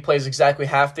season. He plays exactly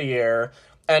half the year.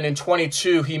 And in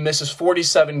 22, he misses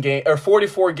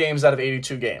 44 games out of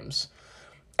 82 games.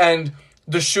 And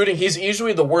the shooting, he's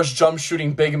easily the worst jump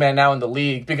shooting big man now in the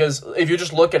league, because if you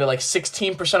just look at it, like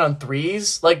 16% on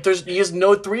threes, like he has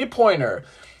no 3-pointer.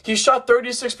 He shot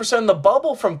 36% in the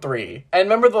bubble from 3. And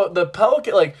remember the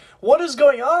Pelican, like, what is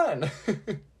going on?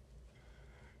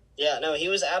 Yeah, no, he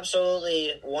was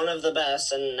absolutely one of the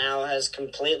best, and now has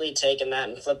completely taken that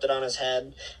and flipped it on his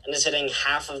head and is hitting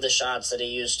half of the shots that he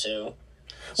used to.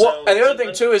 Well, and the other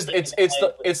thing too is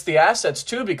it's the assets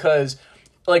too, because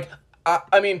like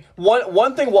I mean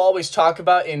one thing we'll always talk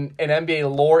about in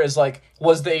NBA lore is like,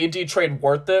 was the AD trade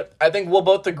worth it? I think we'll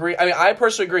both agree. I mean, I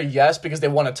personally agree, yes, because they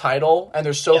won a title and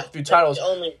there's so few titles. The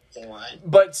only reason why.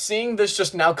 But seeing this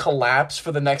just now collapse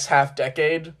for the next half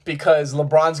decade, because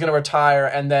LeBron's going to retire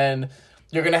and then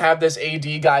you're going to have this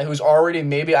AD guy who's already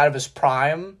maybe out of his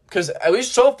prime. Because at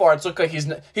least so far, it's looked like he's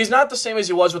not the same as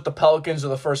he was with the Pelicans or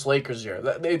the first Lakers year.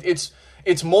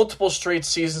 It's multiple straight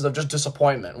seasons of just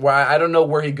disappointment, where I don't know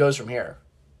where he goes from here.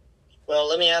 Well,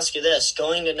 let me ask you this.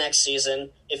 Going to next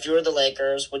season, if you were the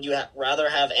Lakers, would you rather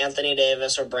have Anthony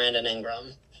Davis or Brandon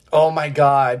Ingram? Oh, my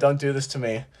God. Don't do this to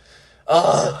me.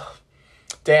 Ugh.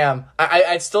 Damn.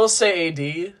 I'd still say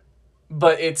AD,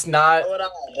 but it's not. So would I,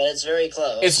 but it's very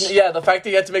close. The fact that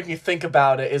you had to make me think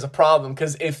about it is a problem,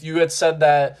 because if you had said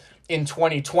that in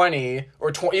 2020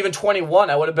 or even 21,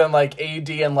 I would have been like AD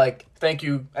and like, thank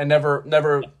you, and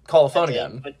never call the phone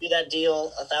again. But do that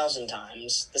deal 1,000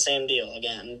 times, the same deal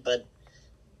again. But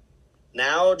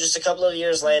now, just a couple of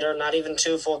years later, not even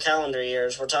 2 full calendar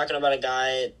years, we're talking about a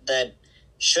guy that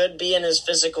should be in his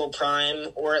physical prime,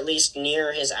 or at least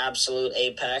near his absolute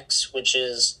apex, which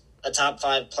is a top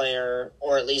 5 player,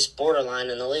 or at least borderline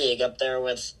in the league, up there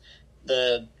with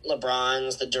the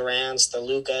LeBrons, the Durants, the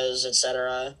Lucas,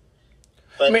 etc.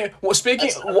 But I mean,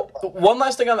 well, one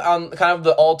last thing on kind of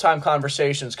the all-time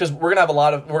conversations, because we're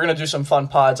gonna do some fun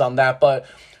pods on that. But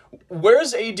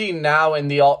where's AD now in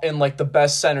like the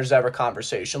best centers ever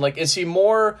conversation? Like, is he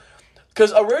more?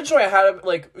 Because originally I had him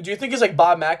like, do you think he's like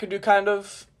Bob McAdoo kind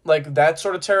of like that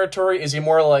sort of territory? Is he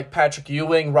more like Patrick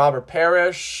Ewing, Robert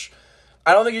Parrish?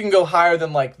 I don't think you can go higher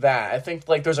than like that. I think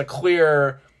like there's a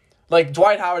clear. Like,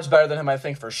 Dwight Howard's better than him, I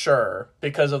think, for sure,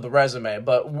 because of the resume.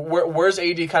 But where's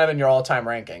AD kind of in your all-time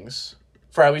rankings,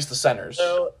 for at least the centers?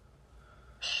 So,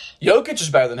 Jokic is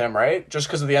better than him, right? Just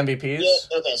because of the MVPs?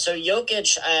 Yeah, okay, so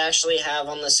Jokic I actually have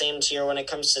on the same tier when it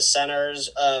comes to centers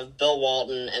of Bill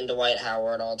Walton and Dwight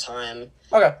Howard all-time.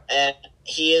 Okay. And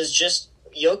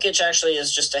Jokic actually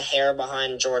is just a hair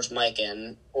behind George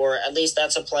Mikan, or at least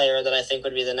that's a player that I think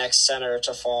would be the next center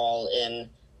to fall in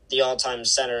the all-time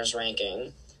centers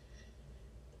ranking.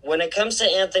 When it comes to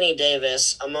Anthony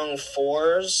Davis, among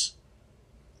 4s,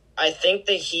 I think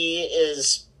that he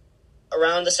is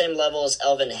around the same level as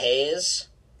Elvin Hayes.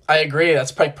 I agree.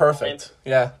 That's probably perfect.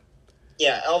 Yeah.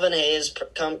 Yeah, Elvin Hayes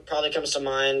probably comes to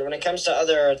mind. When it comes to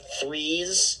other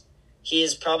 3s,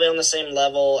 he's probably on the same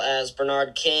level as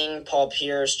Bernard King, Paul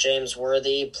Pierce, James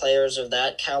Worthy, players of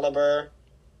that caliber.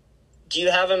 Do you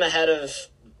have him ahead of...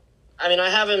 I mean, I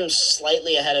have him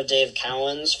slightly ahead of Dave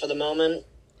Cowens for the moment.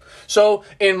 So,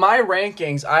 in my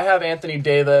rankings, I have Anthony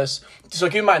Davis. So,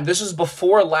 keep in mind, this is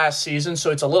before last season,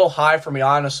 so it's a little high for me,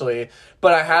 honestly.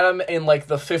 But I had him in, like,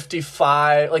 the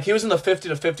 55... Like, he was in the 50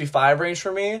 to 55 range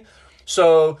for me.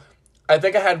 So, I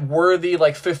think I had Worthy,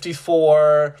 like,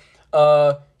 54.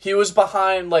 He was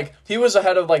behind, like, he was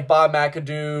ahead of, like, Bob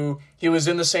McAdoo. He was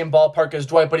in the same ballpark as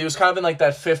Dwight, but he was kind of in, like,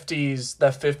 that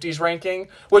 50s ranking,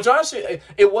 which, honestly,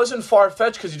 it wasn't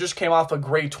far-fetched because he just came off a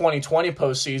great 2020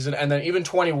 postseason, and then even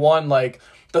 21, like,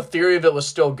 the theory of it was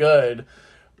still good.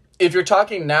 If you're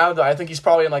talking now, though, I think he's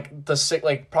probably in,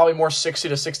 like, probably more 60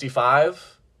 to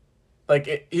 65.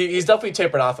 Like, he's definitely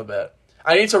tapered off a bit.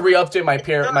 I need to re-update my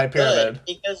pyramid.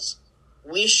 Because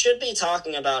we should be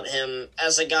talking about him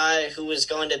as a guy who is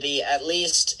going to be at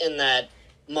least in that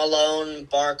Malone,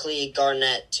 Barkley,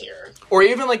 Garnett tier. Or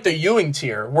even like the Ewing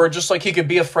tier, where just like he could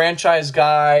be a franchise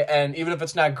guy, and even if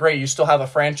it's not great, you still have a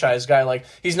franchise guy. Like,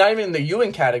 he's not even in the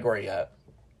Ewing category yet.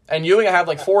 And Ewing I have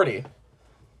like 40.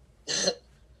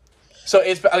 So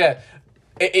it's, okay,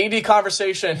 AD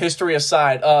conversation, history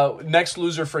aside, next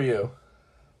loser for you.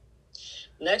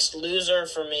 Next loser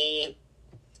for me,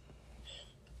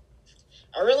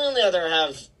 I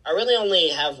really only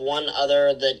have one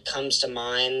other that comes to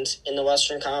mind in the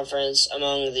Western Conference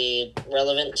among the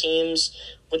relevant teams,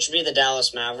 which would be the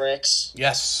Dallas Mavericks.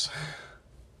 Yes.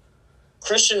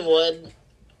 Christian Wood,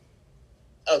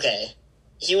 okay,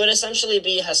 he would essentially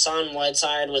be Hassan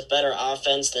Whiteside with better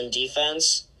offense than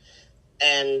defense,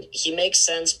 and he makes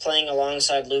sense playing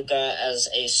alongside Luka as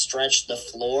a stretch the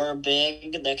floor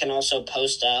big that can also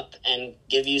post up and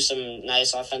give you some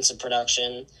nice offensive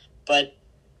production. But,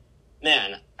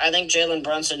 man, I think Jalen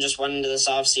Brunson just went into this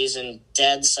offseason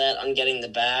dead set on getting the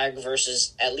bag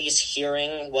versus at least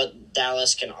hearing what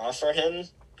Dallas can offer him.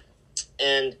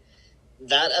 And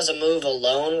that as a move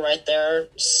alone right there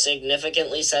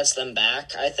significantly sets them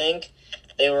back, I think.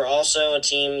 They were also a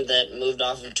team that moved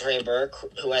off of Trey Burke,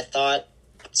 who I thought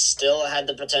still had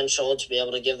the potential to be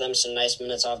able to give them some nice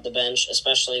minutes off the bench,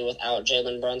 especially without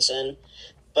Jalen Brunson.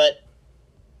 But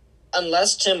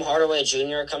unless Tim Hardaway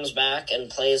Jr. comes back and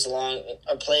plays like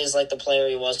the player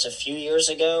he was a few years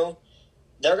ago,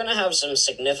 they're going to have some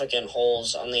significant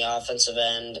holes on the offensive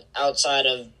end outside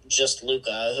of just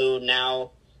Luka, who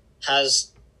now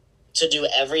has to do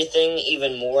everything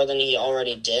even more than he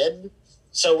already did.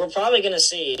 So we're probably going to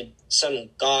see some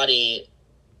gaudy,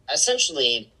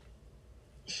 essentially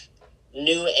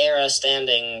new era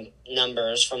standing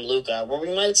numbers from Luka, where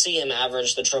we might see him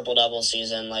average the triple-double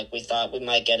season like we thought we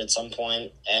might get at some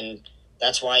point, and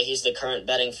that's why he's the current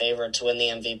betting favorite to win the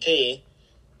MVP.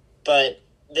 But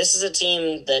this is a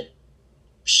team that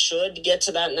should get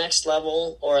to that next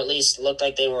level, or at least look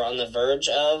like they were on the verge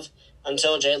of,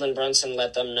 until Jalen Brunson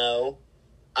let them know,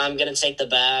 I'm going to take the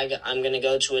bag, I'm going to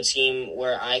go to a team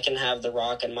where I can have the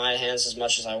rock in my hands as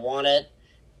much as I want it.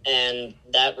 And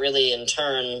that really, in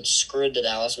turn, screwed the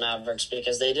Dallas Mavericks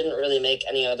because they didn't really make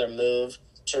any other move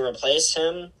to replace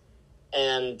him,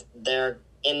 and they're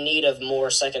in need of more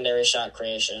secondary shot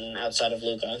creation outside of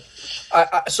Luka.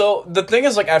 So the thing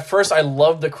is, like, at first I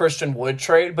loved the Christian Wood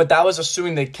trade, but that was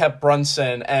assuming they kept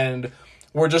Brunson and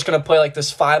we're just going to play like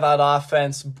this 5-out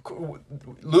offense.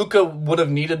 Luka would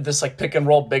have needed this like pick and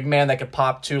roll big man that could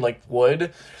pop to like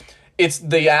Wood. It's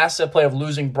the asset play of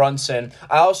losing Brunson.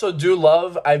 I also do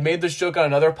love, I made this joke on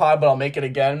another pod, but I'll make it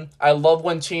again. I love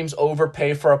when teams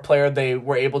overpay for a player they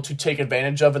were able to take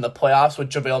advantage of in the playoffs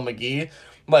with JaVale McGee.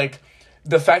 Like,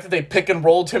 the fact that they pick and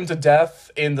rolled him to death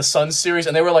in the Suns series,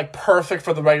 and they were like perfect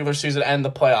for the regular season and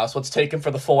the playoffs. What's taken for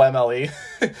the full MLE.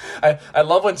 I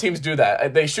love when teams do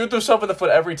that. They shoot themselves in the foot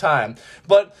every time.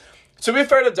 But to be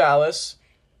fair to Dallas,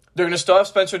 they're going to still have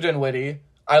Spencer Dinwiddie.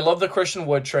 I love the Christian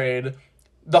Wood trade.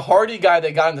 The Hardy guy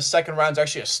they got in the second round is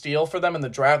actually a steal for them in the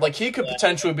draft. Like, he could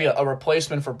potentially be a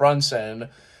replacement for Brunson.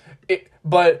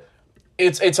 But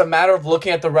it's a matter of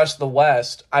looking at the rest of the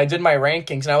West. I did my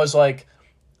rankings, and I was like,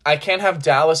 I can't have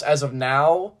Dallas as of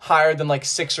now higher than like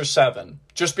 6 or 7,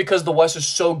 just because the West is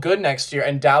so good next year.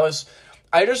 And Dallas,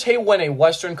 I just hate when a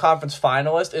Western Conference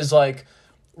finalist is like,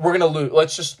 we're gonna lose.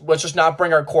 Let's just not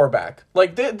bring our core back.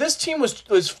 Like, this team was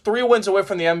 3 wins away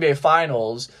from the NBA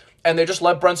Finals, and they just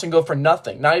let Brunson go for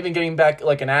nothing, not even getting back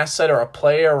like an asset or a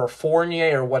player or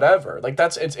Fournier or whatever. Like,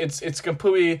 it's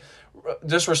completely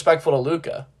disrespectful to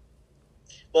Luka.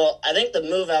 Well, I think the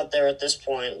move out there at this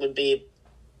point would be,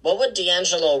 what would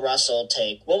D'Angelo Russell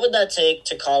take? What would that take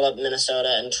to call up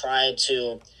Minnesota and try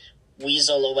to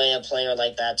weasel away a player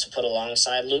like that to put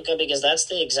alongside Luka? Because that's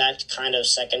the exact kind of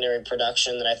secondary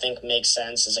production that I think makes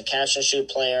sense as a catch-and-shoot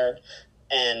player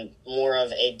and more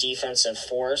of a defensive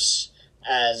force,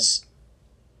 as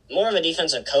more of a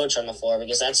defensive coach on the floor,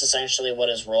 because that's essentially what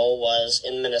his role was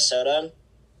in Minnesota.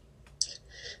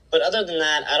 But other than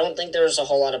that, I don't think there's a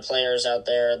whole lot of players out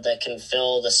there that can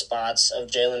fill the spots of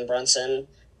Jalen Brunson.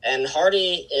 And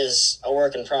Hardy is a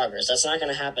work in progress. That's not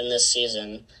going to happen this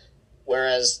season.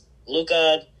 Whereas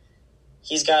Luka,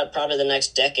 he's got probably the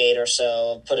next decade or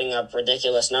so of putting up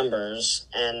ridiculous numbers.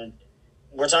 And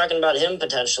we're talking about him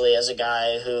potentially as a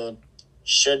guy who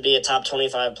should be a top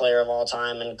 25 player of all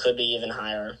time and could be even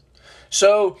higher.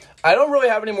 So I don't really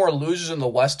have any more losers in the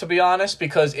West, to be honest,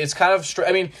 because it's kind of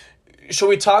I mean, should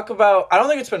we talk about, I don't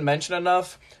think it's been mentioned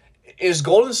enough, is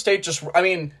Golden State just, I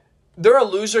mean, they're a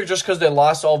loser just because they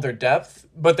lost all of their depth,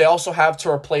 but they also have to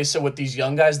replace it with these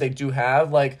young guys they do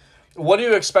have. Like, what are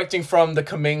you expecting from the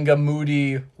Kuminga,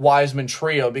 Moody, Wiseman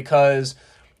trio? Because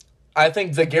I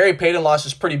think the Gary Payton loss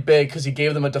is pretty big because he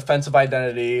gave them a defensive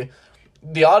identity.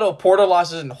 The Otto Porter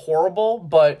loss isn't horrible,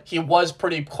 but he was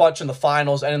pretty clutch in the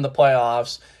finals and in the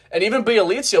playoffs. And even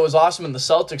Bjelica was awesome in the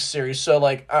Celtics series. So,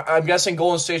 like, I'm guessing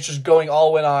Golden State's just going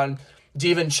all in on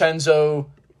DiVincenzo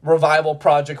revival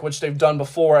project, which they've done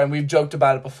before, and we've joked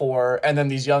about it before, and then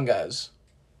these young guys.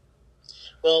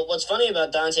 Well, what's funny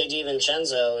about Dante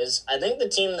DiVincenzo is I think the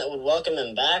team that would welcome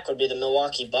him back would be the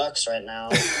Milwaukee Bucks right now.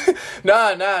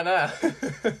 Nah.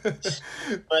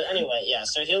 But anyway, yeah,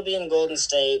 so he'll be in Golden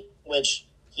State, which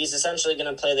he's essentially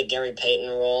going to play the Gary Payton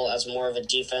role as more of a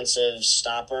defensive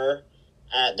stopper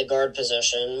at the guard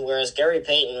position, whereas Gary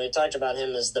Payton, we talked about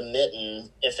him as the mitten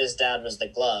if his dad was the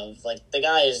glove. Like, the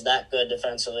guy is that good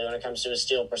defensively when it comes to his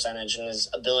steal percentage and his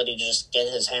ability to just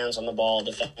get his hands on the ball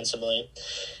defensively.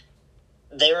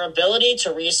 Their ability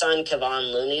to re-sign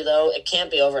Kevon Looney, though, it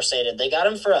can't be overstated. They got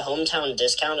him for a hometown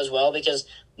discount as well because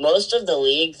most of the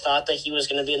league thought that he was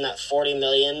going to be in that $40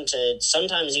 million to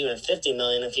sometimes even $50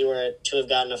 million if he were to have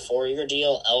gotten a 4-year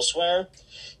deal elsewhere.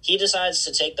 He decides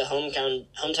to take the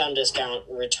hometown discount,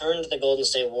 return to the Golden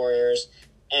State Warriors,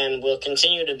 and will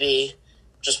continue to be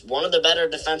just one of the better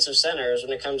defensive centers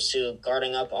when it comes to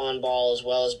guarding up on ball as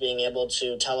well as being able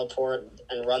to teleport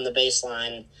and run the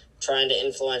baseline, trying to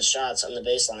influence shots on the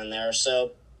baseline there.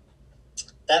 So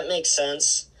that makes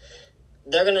sense.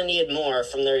 They're going to need more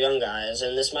from their young guys,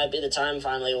 and this might be the time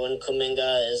finally when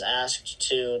Kuminga is asked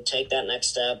to take that next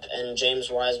step and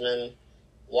James Wiseman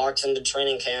walks into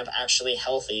training camp actually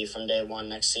healthy from day one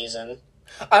next season.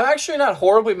 I'm actually not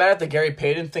horribly mad at the Gary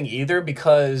Payton thing either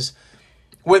because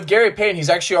with Gary Payton, he's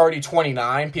actually already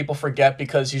 29. People forget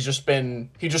because he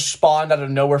just spawned out of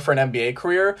nowhere for an NBA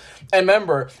career. And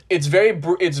remember, it's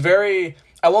very,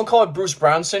 I won't call it Bruce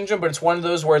Brown syndrome, but it's one of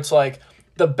those where it's like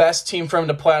the best team for him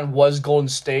to play on was Golden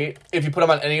State. If you put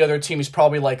him on any other team, he's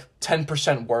probably like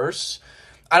 10% worse.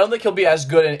 I don't think he'll be as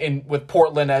good in with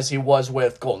Portland as he was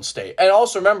with Golden State. And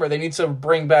also remember, they need to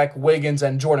bring back Wiggins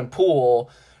and Jordan Poole.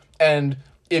 And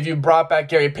if you brought back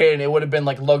Gary Payton, it would have been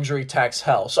like luxury tax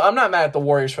hell. So I'm not mad at the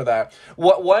Warriors for that.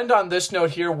 We'll end on this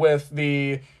note here with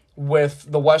the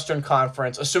Western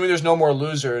Conference. Assuming there's no more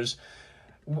losers,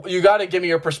 you got to give me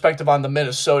your perspective on the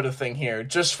Minnesota thing here.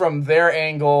 Just from their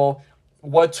angle,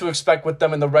 what to expect with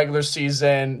them in the regular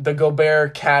season, the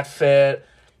Gobert cat fit,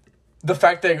 the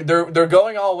fact that they're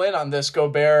going all in on this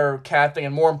Gobert cat thing,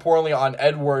 and more importantly on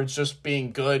Edwards just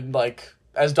being good, like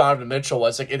as Donovan Mitchell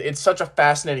was. Like it's such a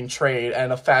fascinating trade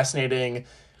and a fascinating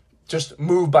just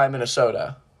move by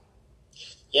Minnesota.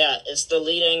 Yeah, it's the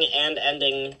leading and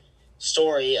ending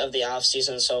story of the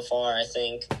offseason so far, I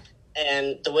think.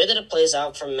 And the way that it plays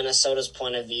out from Minnesota's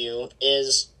point of view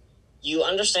is you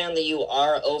understand that you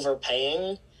are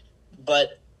overpaying,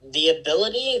 but the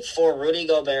ability for Rody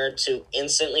Gobert to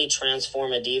instantly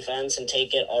transform a defense and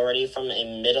take it already from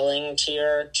a middling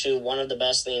tier to one of the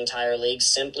best in the entire league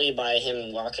simply by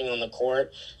him walking on the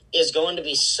court is going to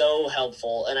be so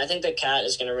helpful. And I think that Cat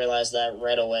is going to realize that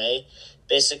right away.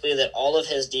 Basically, that all of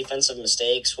his defensive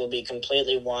mistakes will be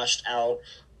completely washed out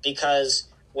because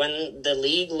when the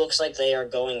league looks like they are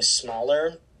going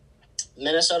smaller,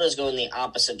 Minnesota is going the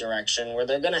opposite direction where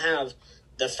they're going to have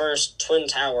the first twin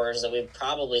towers that we've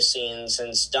probably seen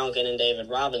since Dunkin and David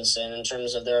Robinson in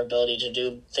terms of their ability to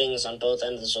do things on both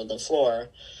ends of the floor.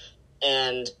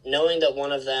 And knowing that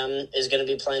one of them is going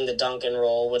to be playing the Dunkin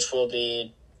role, which will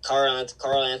be Karl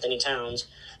Anthony Towns,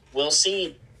 we'll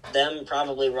see them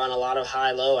probably run a lot of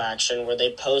high-low action where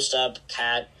they post up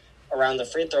Cat around the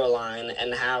free throw line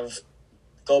and have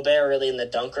Gobert really in the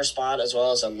dunker spot as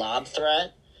well as a lob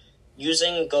threat.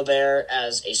 Using Gobert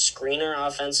as a screener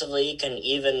offensively can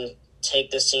even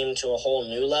take this team to a whole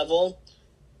new level.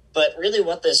 But really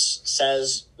what this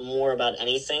says more about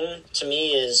anything to me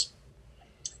is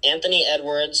Anthony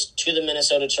Edwards to the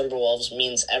Minnesota Timberwolves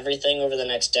means everything over the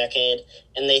next decade,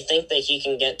 and they think that he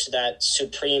can get to that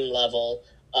supreme level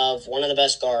of one of the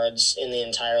best guards in the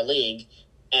entire league.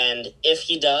 And if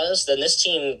he does, then this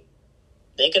team,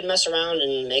 they could mess around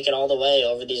and make it all the way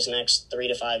over these next 3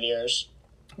 to 5 years.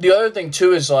 The other thing,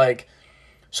 too, is like,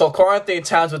 so Karl Anthony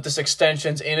Towns with this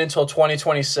extension's in until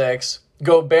 2026.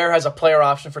 Gobert has a player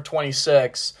option for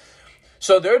 26.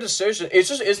 So their decision,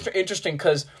 it's interesting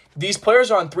because these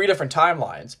players are on 3 different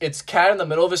timelines. It's Cat in the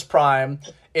middle of his prime,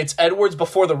 it's Edwards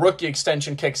before the rookie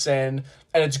extension kicks in,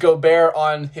 and it's Gobert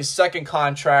on his second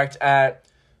contract at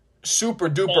super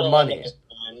duper money.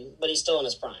 But he's still in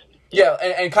his prime. Yeah,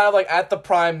 and kind of like at the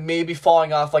prime, maybe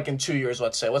falling off like in 2 years,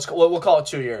 let's say. We'll call it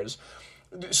 2 years.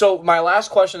 So my last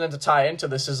question then to tie into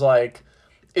this is like,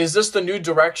 is this the new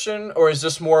direction, or is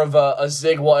this more of a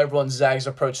zig while everyone zags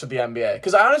approach to the NBA?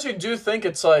 Because I honestly do think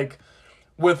it's like,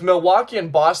 with Milwaukee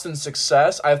and Boston's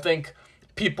success, I think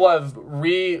people have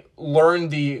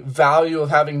relearned the value of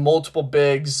having multiple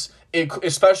bigs,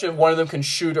 especially if one of them can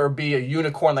shoot or be a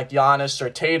unicorn like Giannis or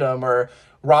Tatum or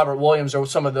Robert Williams or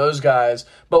some of those guys.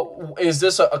 But is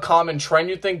this a common trend,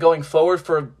 you think, going forward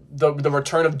for the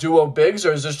return of duo bigs,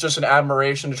 or is this just an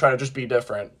admiration to try to just be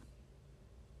different?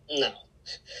 No.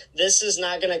 This is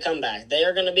not going to come back. They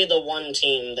are going to be the one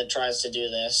team that tries to do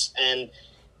this, and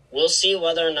we'll see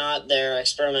whether or not their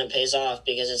experiment pays off,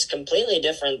 because it's completely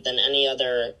different than any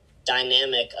other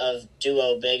dynamic of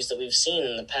duo bigs that we've seen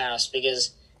in the past,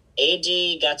 because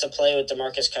AD got to play with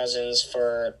DeMarcus Cousins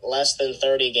for less than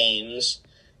 30 games,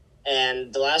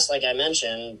 and the last, like I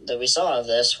mentioned, that we saw of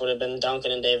this would have been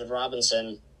Dunkin and David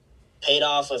Robinson, paid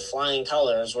off with flying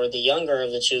colors, where the younger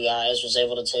of the two guys was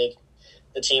able to take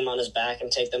the team on his back and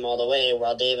take them all the way,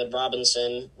 while David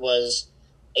Robinson was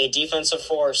a defensive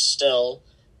force still,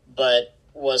 but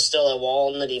was still a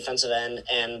wall in the defensive end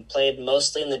and played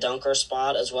mostly in the dunker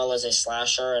spot as well as a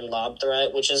slasher and lob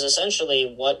threat, which is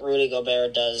essentially what Rody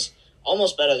Gobert does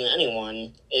almost better than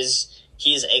anyone. Is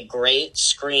he's a great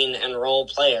screen and roll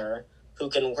player who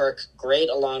can work great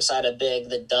alongside a big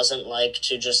that doesn't like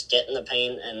to just get in the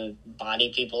paint and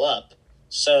body people up.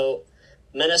 So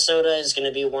Minnesota is going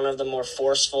to be one of the more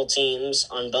forceful teams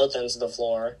on both ends of the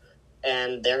floor,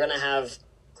 and they're going to have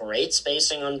great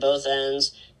spacing on both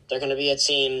ends. They're going to be a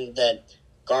team that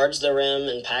guards the rim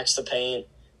and packs the paint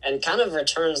and kind of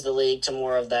returns the league to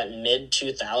more of that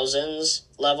mid-2000s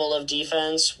level of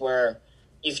defense, where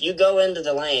if you go into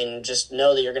the lane, just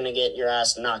know that you're going to get your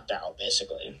ass knocked out,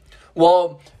 basically.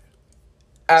 Well,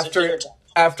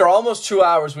 after almost 2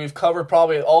 hours, we've covered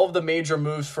probably all of the major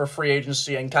moves for free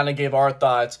agency and kind of gave our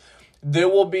thoughts. There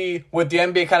will be, with the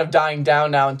NBA kind of dying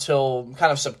down now until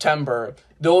kind of September,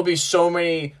 there will be so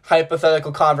many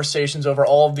hypothetical conversations over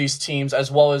all of these teams,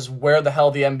 as well as where the hell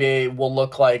the NBA will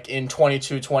look like in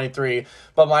 22-23.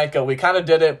 But Micah, we kind of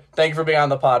did it. Thank you for being on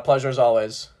the pod. Pleasure as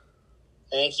always.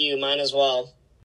 Thank you. Mine as well.